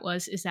problem with that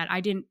is that I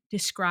didn't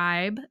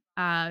describe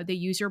the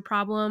user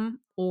problem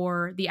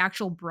or the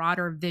actual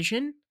broader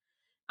vision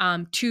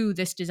to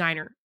this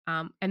designer.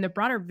 And the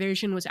broader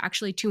vision was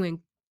actually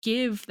to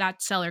give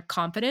that seller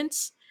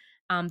confidence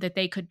that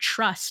they could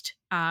trust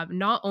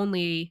not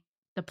only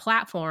the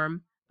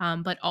platform,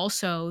 but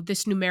also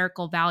this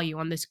numerical value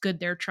on this good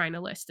they're trying to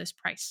list, this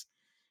price.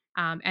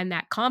 And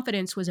that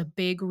confidence was a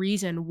big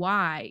reason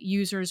why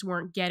users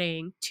weren't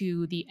getting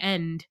to the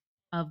end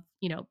of,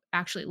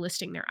 actually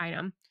listing their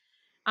item.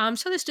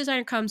 So this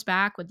designer comes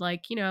back with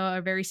like,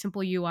 a very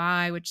simple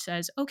UI which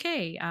says,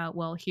 okay,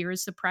 well, here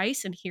is the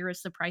price and here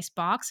is the price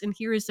box and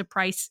here is the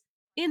price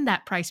in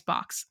that price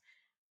box.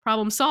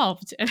 Problem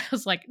solved. And I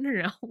was like, no,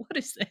 no, no, what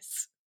is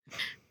this?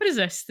 What is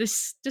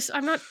this?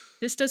 I'm not,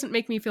 this doesn't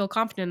make me feel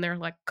confident. They're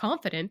like,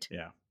 confident?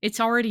 yeah. It's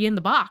already in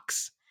the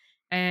box.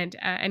 And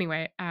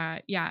anyway,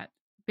 yeah, Mm,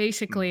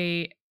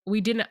 basically,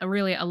 we didn't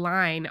really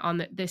align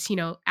on this,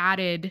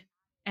 added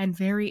and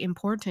very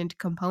important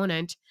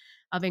component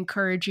of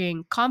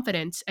encouraging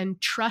confidence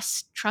and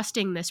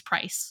trusting this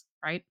price,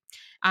 right?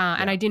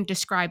 And I yeah. didn't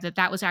describe that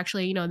that was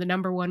actually, the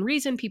number one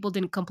reason people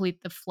didn't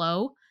complete the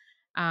flow,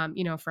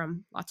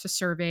 from lots of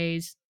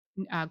surveys,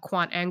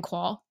 quant and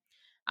qual.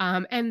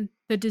 And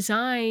the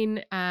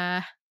design,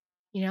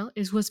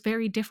 is was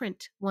very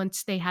different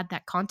once they had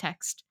that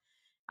context.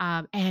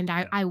 And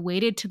I, Yeah. I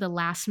waited to the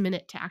last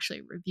minute to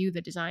actually review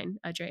the design,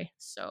 Ajay.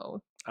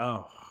 So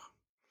Oh,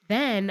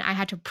 then I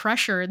had to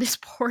pressure this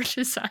poor it's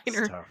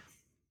designer tough.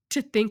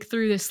 to think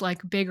through this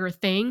like bigger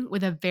thing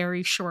with a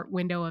very short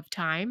window of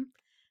time,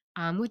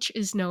 which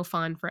is no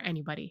fun for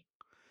anybody.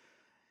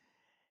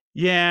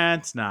 Yeah,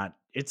 it's not.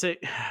 It's a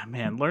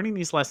man, learning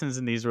these lessons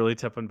in these really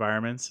tough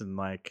environments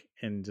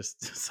and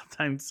just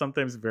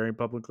sometimes very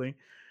publicly,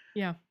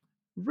 Yeah.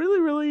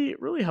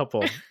 really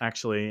helpful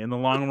actually in the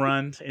long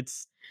run.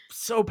 It's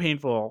so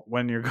painful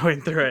when you're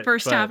going through it,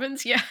 First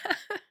happens, yeah.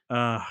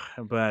 uh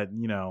but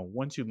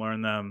once you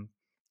learn them,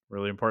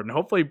 really important.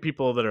 Hopefully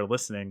people that are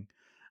listening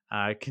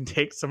can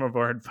take some of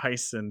our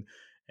advice and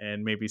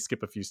maybe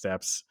skip a few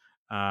steps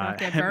Not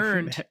get and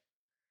burned.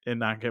 and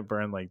not get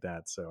burned like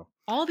that. So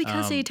All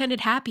because they um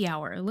attended happy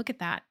hour. Look at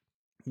that.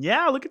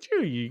 yeah, look at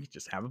you. You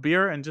just have a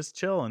beer and just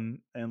chill and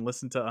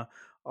listen to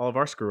all of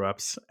our screw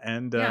ups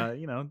and Yeah.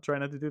 try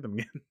not to do them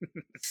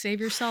again. Save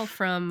yourself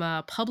from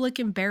public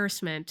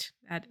embarrassment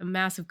at a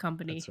massive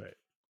company. That's right.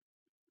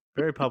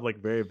 Very public,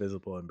 very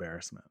visible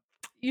embarrassment.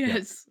 Yeah.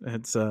 Yes.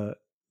 That's a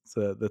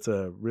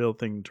real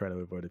thing to try to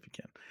avoid if you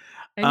can.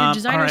 And your All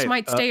designers right.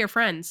 might stay your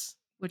friends,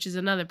 which is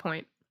another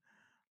point.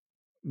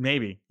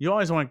 Maybe. You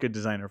always want good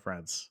designer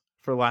friends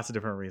for lots of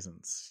different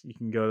reasons. You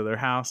can go to their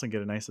house and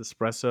get a nice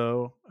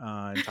espresso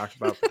and talk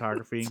about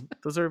photography.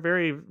 Those are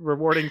very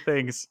rewarding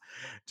things.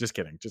 Just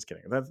kidding. Just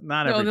kidding. That's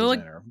not No, every they're like,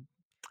 designer,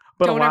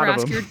 but a don't ever lot of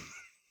ask them. your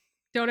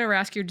don't ever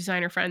ask your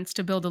designer friends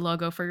to build a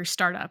logo for your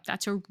startup.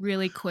 That's a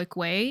really quick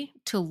way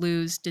to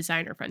lose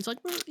designer friends. Like,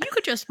 you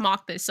could just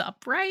mock this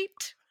up,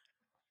 right?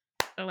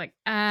 They're like,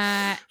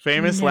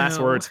 Famous last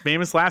no. words.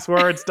 Famous last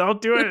words.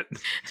 Don't do it.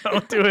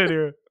 Don't do it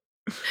here.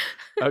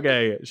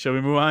 Okay. Shall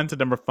we move on to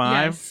number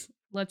 5? Yes.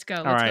 Let's go.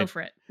 All Let's go right.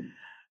 for it.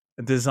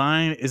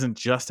 Design isn't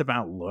just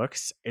about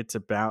looks, it's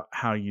about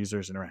how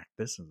users interact.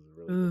 This is a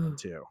really good one, Ooh.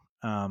 too.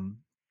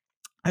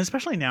 And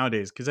especially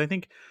nowadays, because I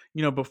think,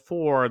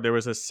 before there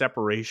was a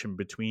separation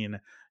between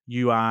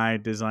UI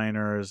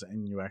designers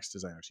and UX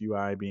designers.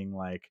 UI being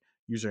like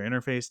user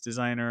interface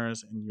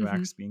designers and Mhm.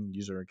 UX being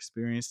user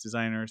experience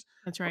designers.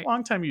 That's For a right.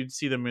 long time, you'd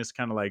see them as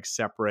kind of like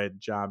separate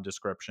job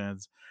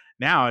descriptions.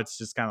 Now it's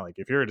just kind of like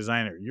if you're a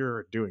designer,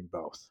 you're doing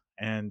both.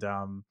 And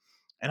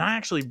I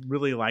actually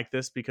really like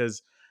this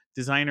because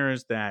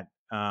designers that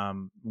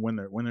when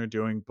they're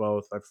doing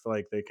both, I feel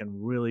like they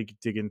can really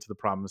dig into the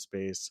problem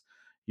space.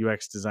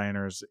 UX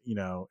designers,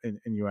 and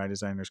UI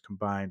designers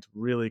combined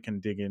really can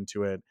dig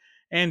into it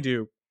and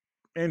do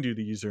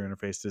the user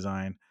interface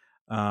design.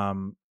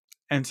 Um,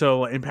 and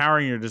so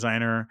empowering your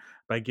designer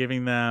by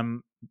giving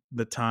them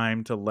the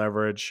time to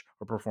leverage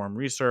or perform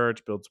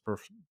research, build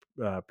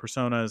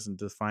personas, and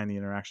define the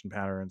interaction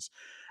patterns,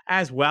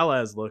 as well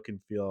as look and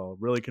feel,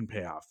 really can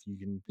pay off. You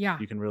can Yeah.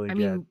 you can really I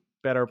get mean,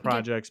 better you can get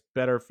projects,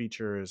 better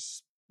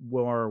features,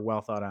 more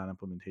well thought out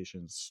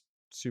implementations.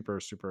 Super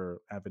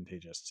super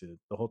advantageous to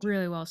the whole team.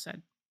 really well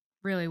said.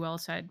 Really well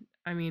said.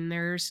 I mean,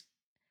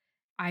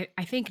 I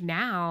think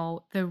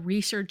now the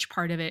research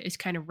part of it is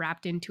kind of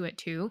wrapped into it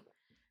too.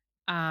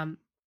 Um,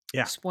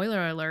 Yeah.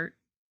 Spoiler alert,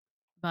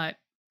 but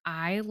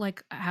I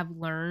like have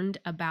learned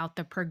about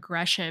the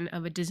progression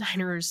of a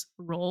designer's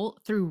role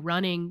through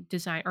running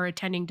design or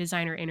attending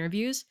designer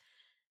interviews.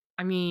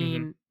 I Hmm.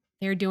 mean,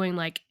 they're doing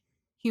like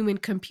human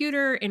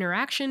computer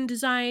interaction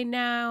design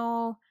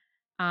now.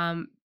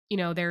 Um,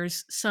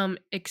 there's some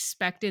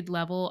expected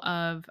level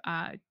of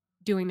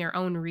doing their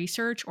own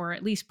research or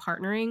at least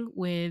partnering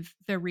with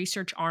the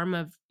research arm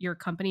of your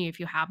company if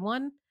you have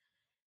one.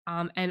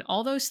 And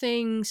all those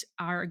things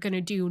are going to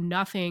do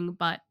nothing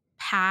but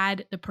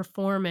pad the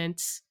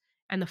performance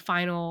and the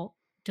final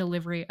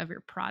delivery of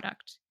your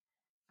product.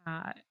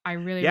 I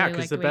really, Yeah, really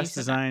because like the the way you best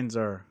said that. designs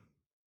are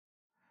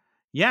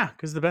Yeah,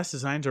 because the best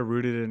designs are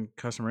rooted in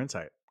customer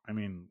insight. I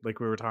mean, like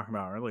we were talking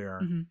about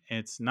earlier, Mhm.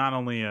 it's not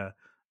only a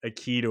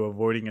key to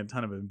avoiding a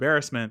ton of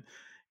embarrassment,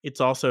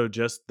 it's also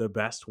just the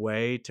best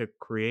way to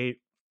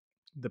create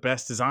the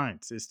best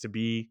designs is to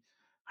be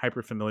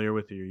hyper familiar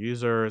with your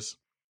users,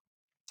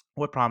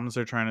 what problems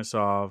they're trying to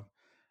solve,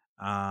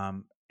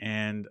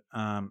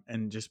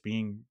 and just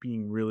being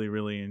really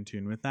really in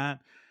tune with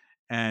that.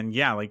 And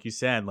yeah, like you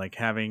said, like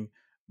having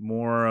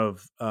more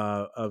of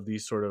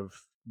these sort of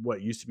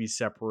what used to be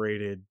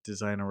separated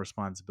designer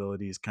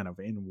responsibilities kind of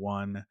in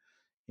one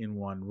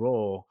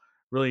role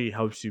really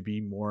helps you be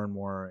more and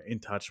more in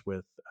touch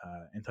with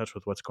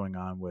what's going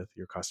on with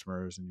your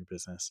customers and your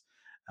business.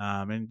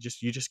 And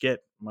just you just get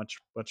much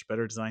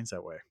better designs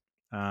that way,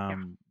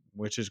 Yeah.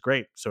 which is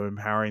great. So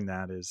empowering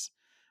that is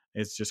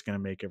just going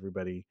to make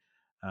everybody,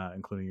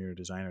 including your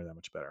designer, that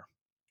much better.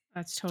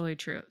 That's totally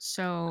true.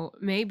 So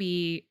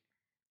maybe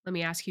let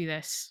me ask you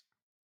this.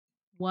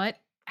 What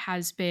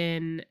has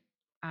been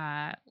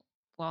uh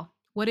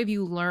what have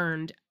you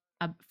learned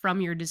from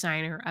your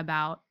designer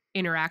about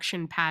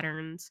interaction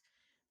patterns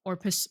or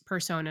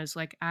personas?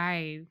 Like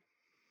I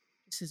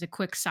this is a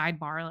quick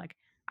sidebar, like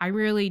I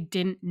really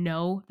didn't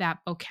know that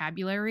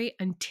vocabulary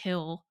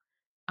until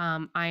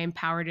I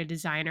empowered a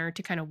designer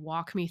to kind of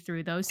walk me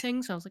through those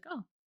things. I was like,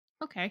 "Oh,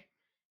 okay."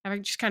 Have I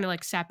just kind of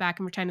like sat back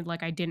and pretended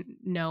like I didn't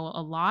know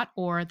a lot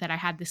or that I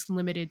had this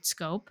limited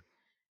scope?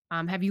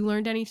 Have you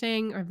learned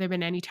anything, or have there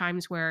been any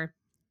times where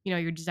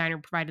your designer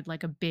provided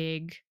like a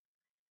big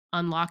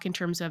unlock in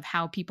terms of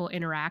how people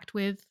interact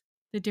with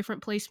the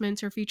different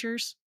placements or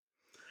features?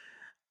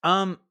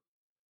 Um,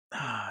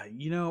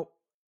 you know,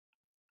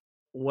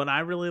 what I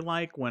really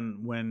like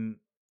when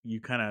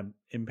you kind of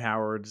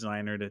empower a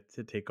designer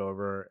to take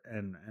over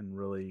and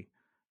really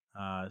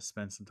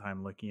spend some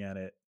time looking at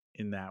it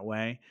in that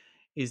way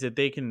is that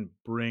they can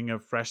bring a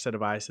fresh set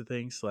of eyes to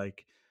things.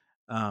 Like,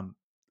 um,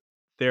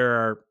 there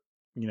are,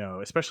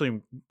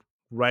 especially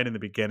right in the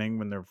beginning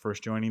when they're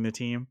first joining the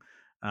team,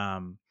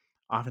 um,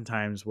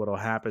 oftentimes what'll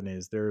happen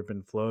is there have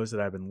been flows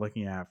that I've been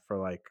looking at for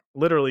like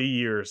literally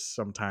years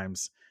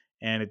sometimes,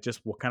 and it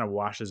just kind of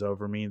washes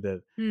over me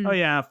that, oh Mm.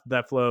 yeah,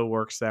 that flow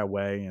works that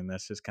way, and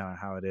that's just kind of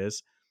how it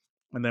is.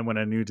 And then when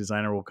a new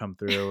designer will come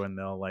through and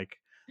they'll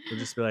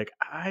just be like,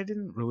 I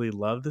didn't really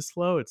love this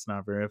flow. It's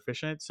not very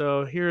efficient.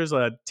 So here's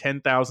a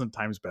 10,000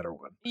 times better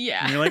one.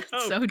 Yeah, And you're like,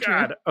 oh so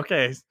true. God,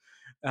 okay.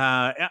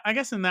 I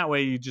guess in that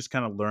way, you just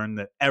kind of learn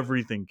that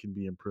everything can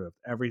be improved.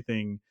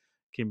 Everything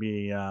can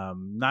be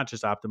not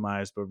just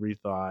optimized, but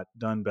rethought,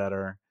 done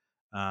better.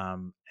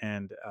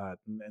 And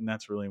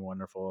that's really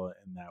wonderful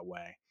in that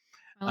way.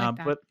 I like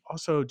that. But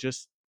also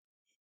just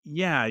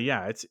yeah,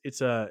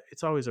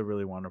 it's always a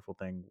really wonderful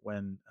thing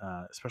when,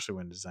 especially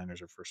when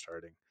designers are first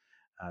starting.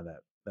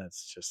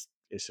 It's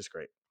just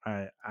great.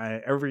 I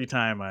every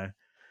time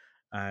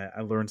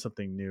I learn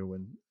something new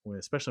when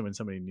especially when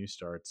somebody new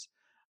starts.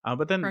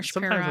 But then Fresh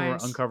pair of sometimes when we're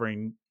eyes.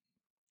 uncovering,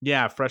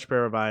 yeah, fresh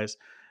pair of eyes.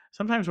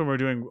 Sometimes when we're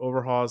doing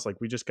overhauls, like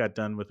we just got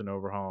done with an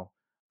overhaul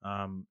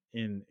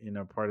in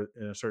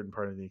a certain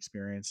part of the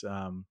experience.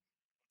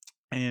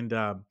 And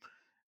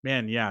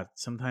Man, yeah,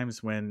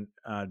 sometimes when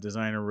a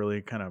designer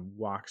really kind of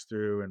walks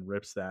through and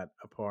rips that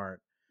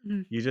apart,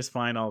 Mhm, you just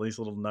find all these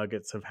little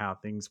nuggets of how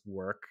things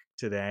work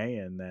today,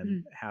 and then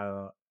mhm.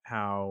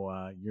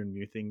 how your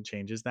new thing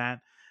changes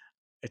that.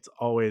 It's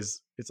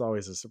always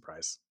a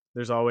surprise.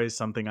 There's always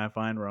something I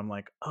find where I'm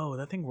like, oh,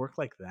 that thing worked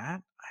like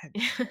that. I had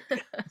no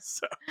idea.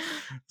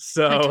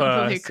 So I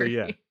totally so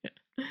yeah, agree.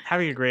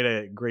 having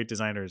a great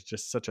designer is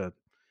just such a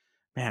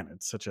man.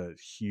 It's such a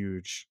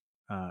huge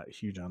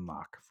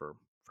unlock for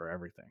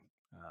everything.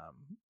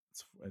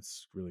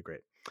 It's really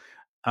great.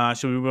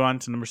 Should we move on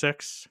to number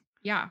 6?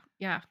 Yeah,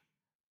 yeah.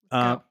 Let's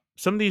Uh, go.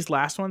 some of these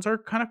last ones are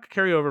kind of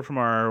carryover from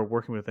our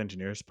Working with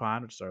Engineers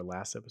pod, which is our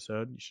last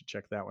episode. You should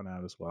check that one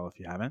out as well if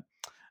you haven't.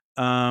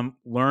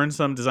 Learn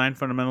some design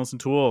fundamentals and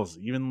tools,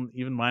 even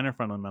minor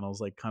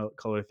fundamentals like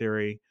color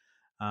theory,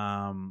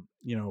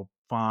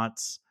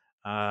 fonts,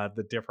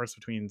 the difference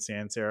between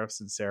sans serifs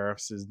and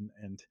serifs,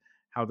 and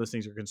how those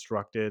things are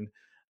constructed.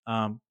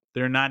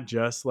 They're not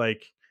just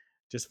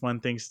fun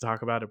things to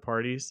talk about at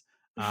parties.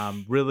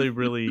 Really,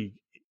 really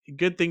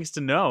good things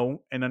to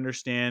know and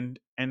understand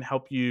and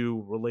help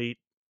you relate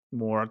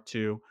more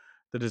to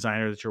the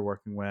designer that you're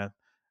working with,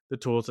 the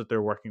tools that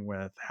they're working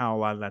with, how a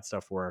lot of that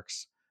stuff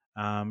works.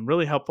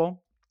 Really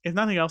helpful. If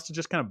nothing else, to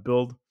just kind of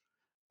build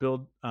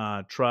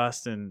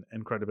trust and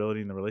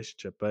credibility in the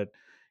relationship. But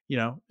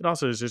it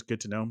also is just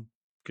good to know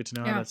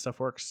how Yeah, that stuff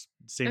works.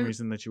 Same and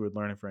reason that you would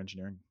learn it for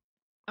engineering.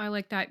 I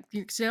like that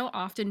because they'll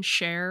often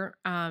share,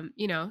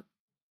 screenshots,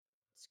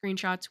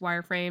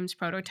 wireframes,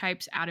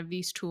 prototypes out of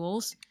these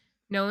tools.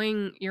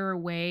 Knowing your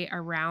way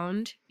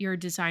around your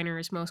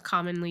designer's most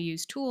commonly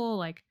used tool,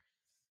 like,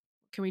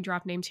 can we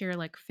drop names here?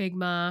 Like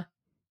Figma,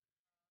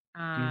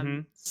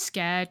 Mm-hmm.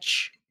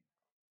 Sketch,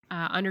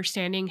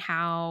 understanding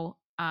how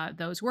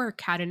those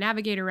work, how to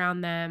navigate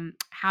around them,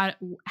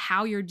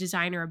 how your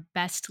designer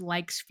best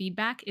likes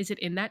feedback. Is it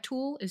in that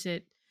tool? Is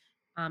it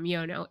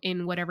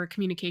in whatever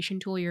communication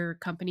tool your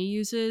company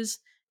uses?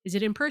 Is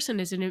it in person?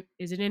 Is it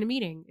in a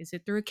meeting? Is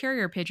it through a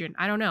carrier pigeon?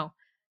 I don't know.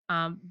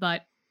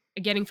 But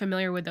getting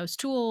familiar with those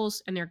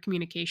tools and their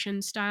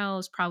communication style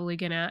is probably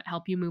going to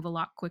help you move a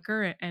lot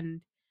quicker.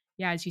 And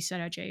yeah, as you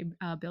said,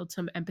 Ajay, build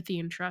some empathy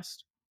and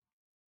trust.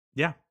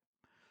 Yeah,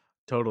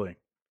 totally.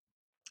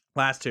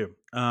 Last two.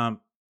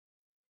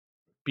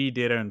 Be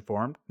data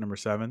informed. Number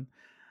 7.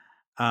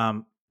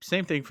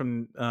 Same thing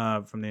from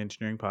the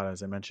engineering pod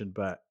as I mentioned,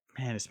 but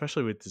man,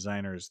 especially with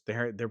designers,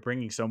 they're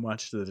bringing so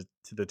much to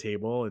the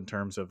table in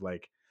terms of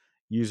like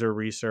user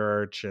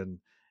research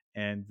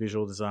and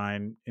visual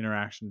design,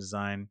 interaction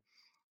design.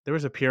 There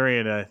was a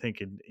period I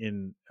think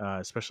in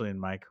especially in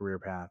my career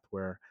path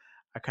where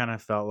I kind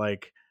of felt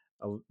like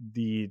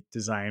the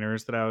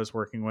designers that I was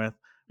working with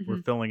were Mhm.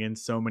 filling in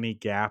so many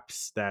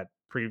gaps that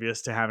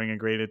previous to having a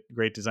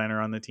great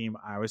designer on the team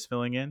I was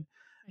filling in,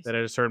 I that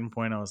at see. a certain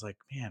point I was like,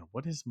 man,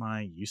 what is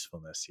my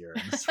usefulness here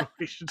in this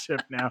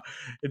relationship now,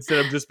 instead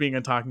of just being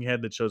a talking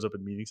head that shows up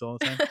in meetings all the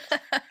time.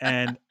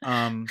 And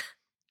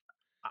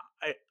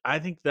I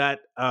think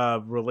that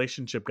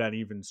relationship got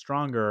even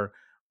stronger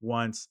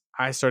once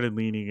I started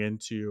leaning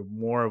into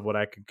more of what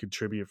I could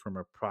contribute from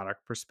a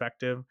product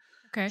perspective,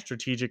 Okay.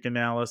 strategic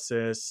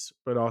analysis,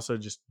 but also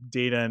just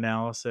data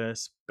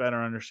analysis,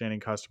 better understanding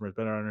customers,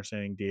 better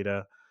understanding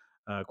data,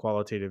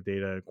 qualitative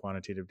data,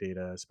 quantitative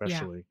data, Yeah.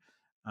 especially,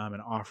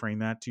 and offering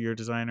that to your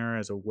designer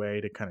as a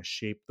way to kind of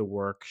shape the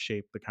work,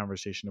 shape the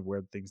conversation of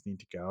where things need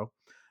to go.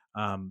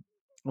 Um,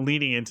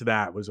 Leading into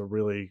that was a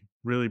really,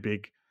 really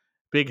big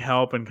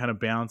help in kind of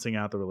balancing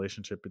out the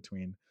relationship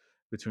between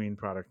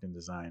product and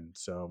design.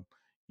 So,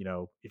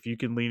 if you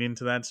can lean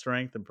into that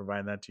strength and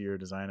provide that to your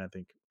design, I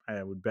think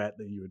I would bet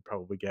that you would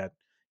probably get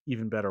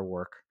even better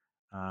work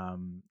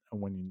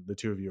when the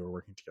two of you are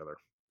working together.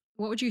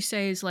 What would you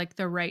say is like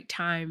the right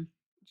time?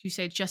 Would you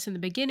say just in the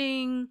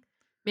beginning?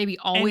 Maybe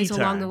always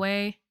along the Anytime,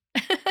 way?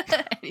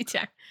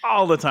 Anytime.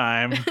 all the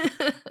time.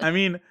 I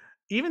mean,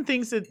 even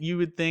things that you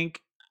would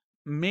think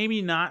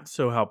maybe not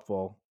so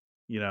helpful,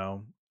 you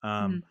know,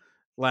 um, Mhm.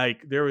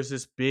 like there was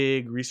this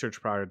big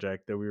research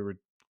project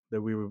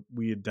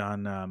we had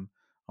done on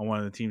one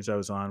of the teams I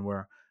was on,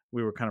 where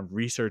we were kind of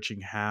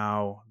researching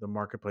how the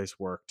marketplace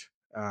worked,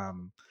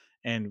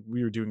 and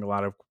we were doing a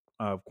lot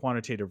of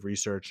quantitative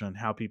research on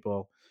how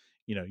people,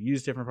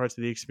 use different parts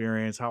of the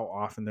experience, how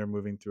often they're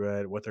moving through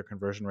it, what their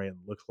conversion rate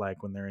looks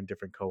like when they're in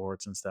different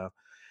cohorts and stuff.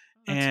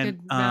 That's a And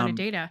good amount of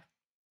data.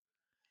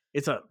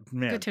 it's a Good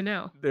man. to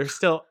know. There's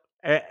still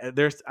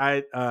there's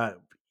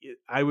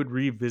I would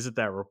revisit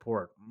that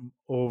report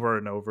over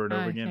and over and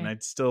over again, and Okay.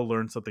 I'd still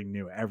learn something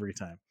new every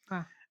time.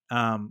 Wow.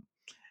 Um,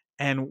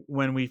 and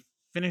when we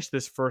finished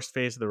this first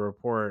phase of the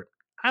report,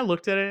 I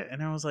looked at it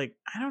and I was like,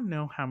 I don't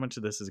know how much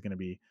of this is going to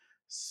be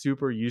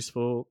super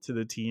useful to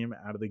the team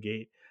out of the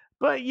gate,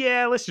 but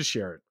yeah, let's just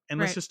share it and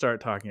let's Right. just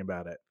start talking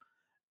about it.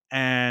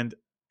 And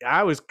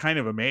I was kind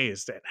of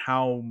amazed at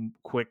how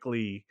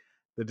quickly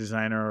the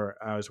designer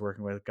I was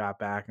working with got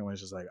back and was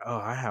just like, "Oh,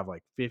 I have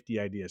like 50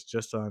 ideas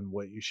just on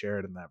what you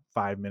shared in that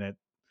 5 minute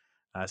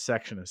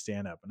section of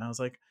stand up." And I was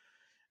like,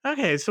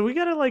 "Okay, so we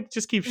gotta like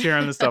just keep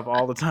sharing this stuff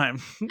all the time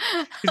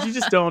because you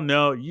just don't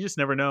know, you just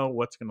never know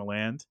what's gonna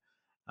land."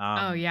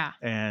 Oh, yeah.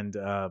 And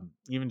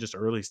Even just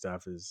early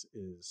stuff is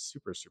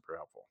super super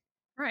helpful.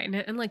 Right,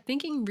 and, like,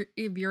 thinking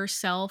of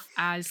yourself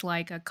as,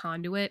 like, a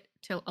conduit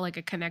to like,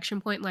 a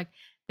connection point, like,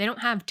 they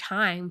don't have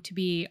time to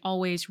be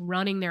always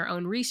running their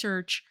own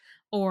research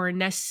or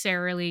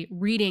necessarily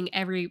reading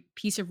every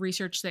piece of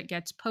research that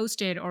gets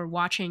posted or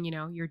watching,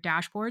 your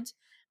dashboards.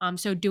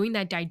 So doing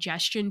that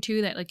digestion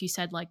too, that, like you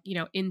said, like,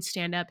 in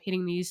stand up,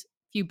 hitting these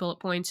few bullet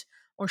points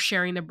or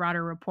sharing the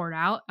broader report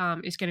out,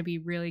 is gonna be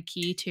really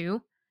key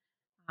too,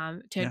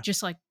 to Yeah,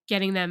 just like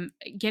getting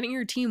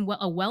your team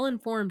a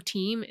well-informed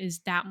team is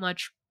that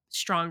much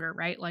stronger,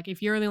 right? Like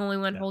if you're the only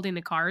one yeah, holding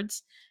the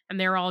cards and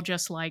they're all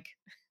just like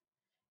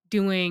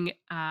doing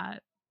I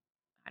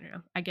don't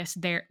know, I guess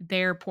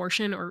their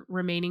portion or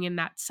remaining in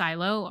that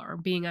silo or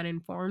being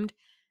uninformed,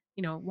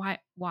 why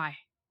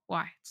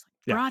it's like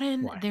yeah.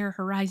 broaden Why? their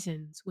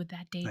horizons with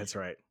that data. That's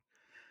right.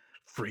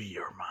 Free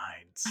your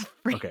minds.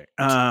 Free. Okay.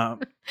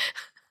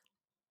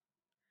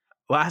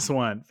 Last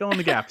one, fill in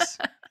the gaps.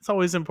 It's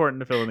always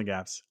important to fill in the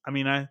gaps. I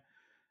mean, I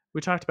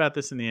we talked about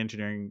this in the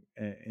in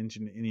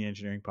the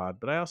engineering pod,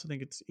 but I also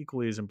think it's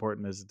equally as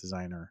important as a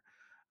designer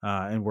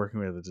and working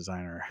with a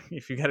designer.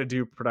 If you got to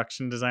do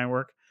production design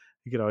work,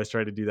 you could always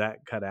try to do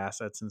that, cut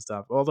assets and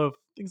stuff. Although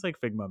things like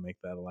Figma make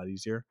that a lot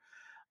easier.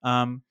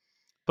 Um,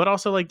 but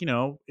also, like,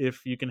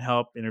 if you can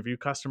help interview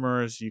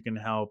customers, you can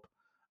help,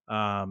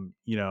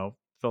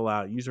 fill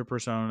out user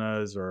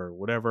personas or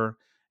whatever.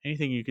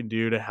 Anything you can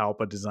do to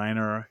help a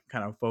designer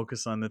kind of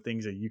focus on the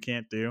things that you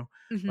can't do,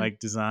 Mhm. like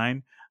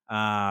design,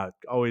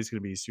 always going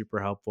to be super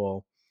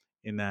helpful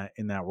in that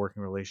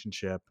working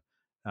relationship,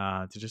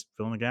 to just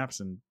fill in the gaps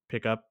and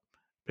pick up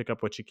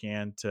what you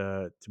can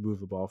to move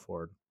the ball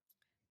forward.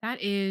 That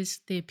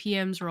is the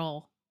PM's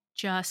role.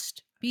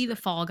 Just be That's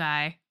the right. fall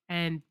guy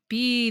and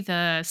be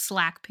the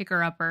slack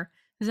picker upper.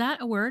 Is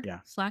that a word? Yeah.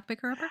 Slack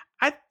picker upper?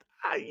 I,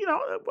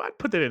 I'd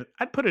put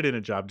it in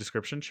a job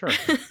description. Sure.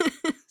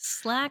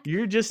 Slack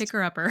You're just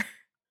picker upper.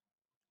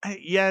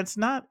 yeah, it's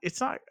not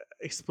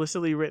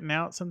explicitly written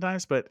out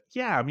sometimes, but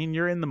yeah, I mean,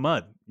 you're in the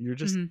mud. You're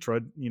just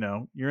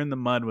Mhm. you're in the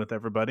mud with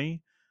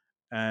everybody,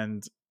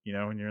 and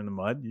when you're in the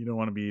mud, you don't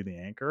want to be the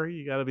anchor.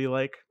 You got to be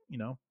like,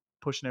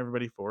 pushing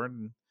everybody forward,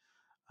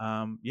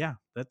 and yeah,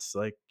 that's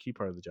like key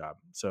part of the job.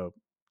 So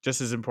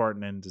just as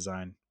important in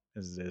design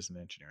as it is in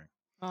engineering.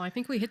 Well, I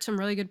think we hit some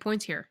really good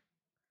points here.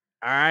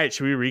 All right,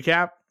 should we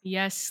recap?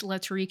 Yes,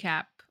 let's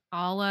recap.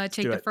 I'll Let's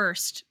take do the it.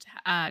 first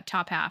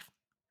top half.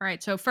 All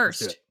right, so Let's do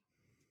first, it.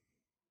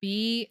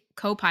 be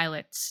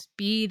co-pilots,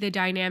 be the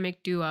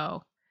dynamic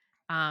duo.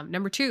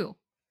 Number two,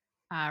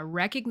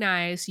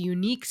 recognize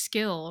unique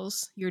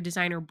skills your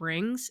designer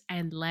brings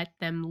and let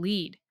them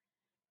lead.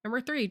 Number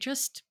three,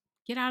 just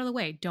get out of the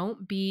way.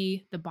 Don't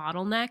be the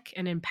bottleneck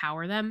and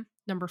empower them.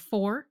 Number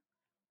four,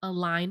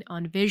 align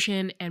on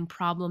vision and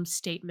problem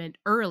statement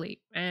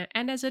early.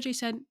 And as Ajay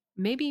said,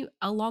 maybe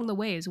along the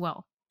way as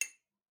well.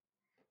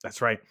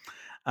 That's right.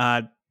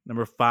 Uh,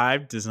 Number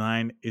five,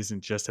 design isn't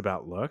just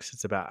about looks;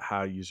 it's about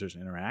how users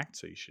interact.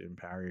 So you should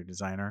empower your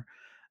designer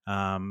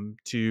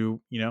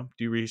to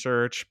do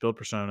research, build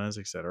personas,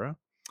 etc.,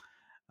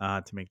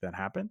 to make that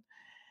happen.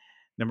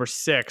 Number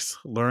 6,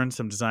 learn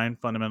some design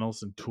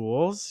fundamentals and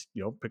tools.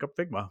 Pick up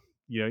Figma.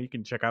 You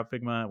can check out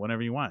Figma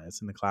whenever you want.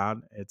 It's in the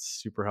cloud. It's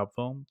super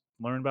helpful.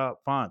 Learn about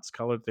fonts,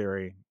 color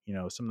theory,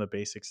 some of the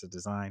basics of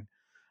design.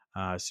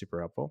 Super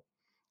helpful.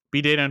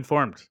 Be data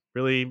informed.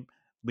 Really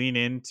lean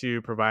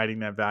into providing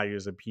that value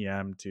as a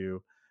PM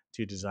to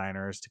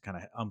designers to kind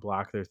of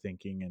unblock their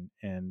thinking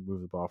and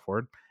move the ball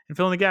forward. And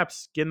fill in the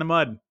gaps. Get in the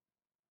mud.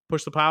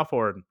 Push the pile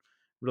forward.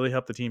 Really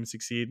help the team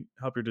succeed.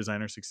 Help your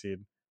designers succeed.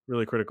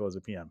 Really critical as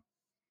a PM.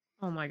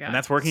 Oh my And god.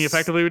 that's working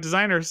effectively with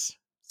designers.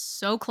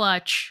 So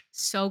clutch.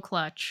 So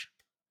clutch.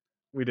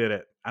 We did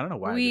it. I don't know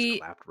why I just We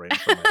clapped right in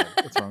front of my head.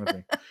 What's wrong with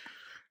me?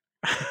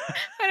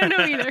 I don't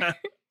know either.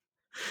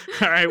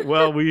 All right.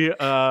 Well,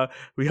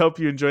 we hope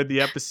you enjoyed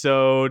the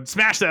episode.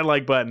 Smash that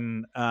like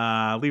button.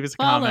 Leave us a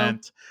Follow.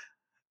 comment.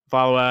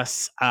 Follow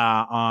us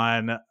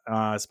on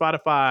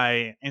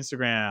Spotify,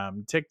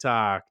 Instagram,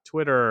 TikTok,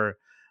 Twitter.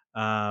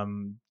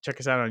 Check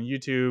us out on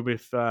YouTube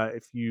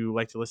if you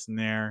like to listen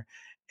there.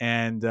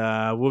 And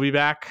we'll be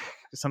back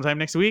sometime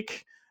next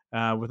week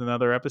with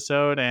another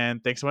episode.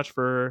 And thanks so much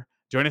for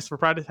joining us for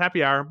Product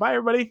Happy Hour. Bye,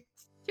 everybody.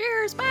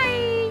 Cheers.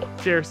 Bye.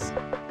 Cheers.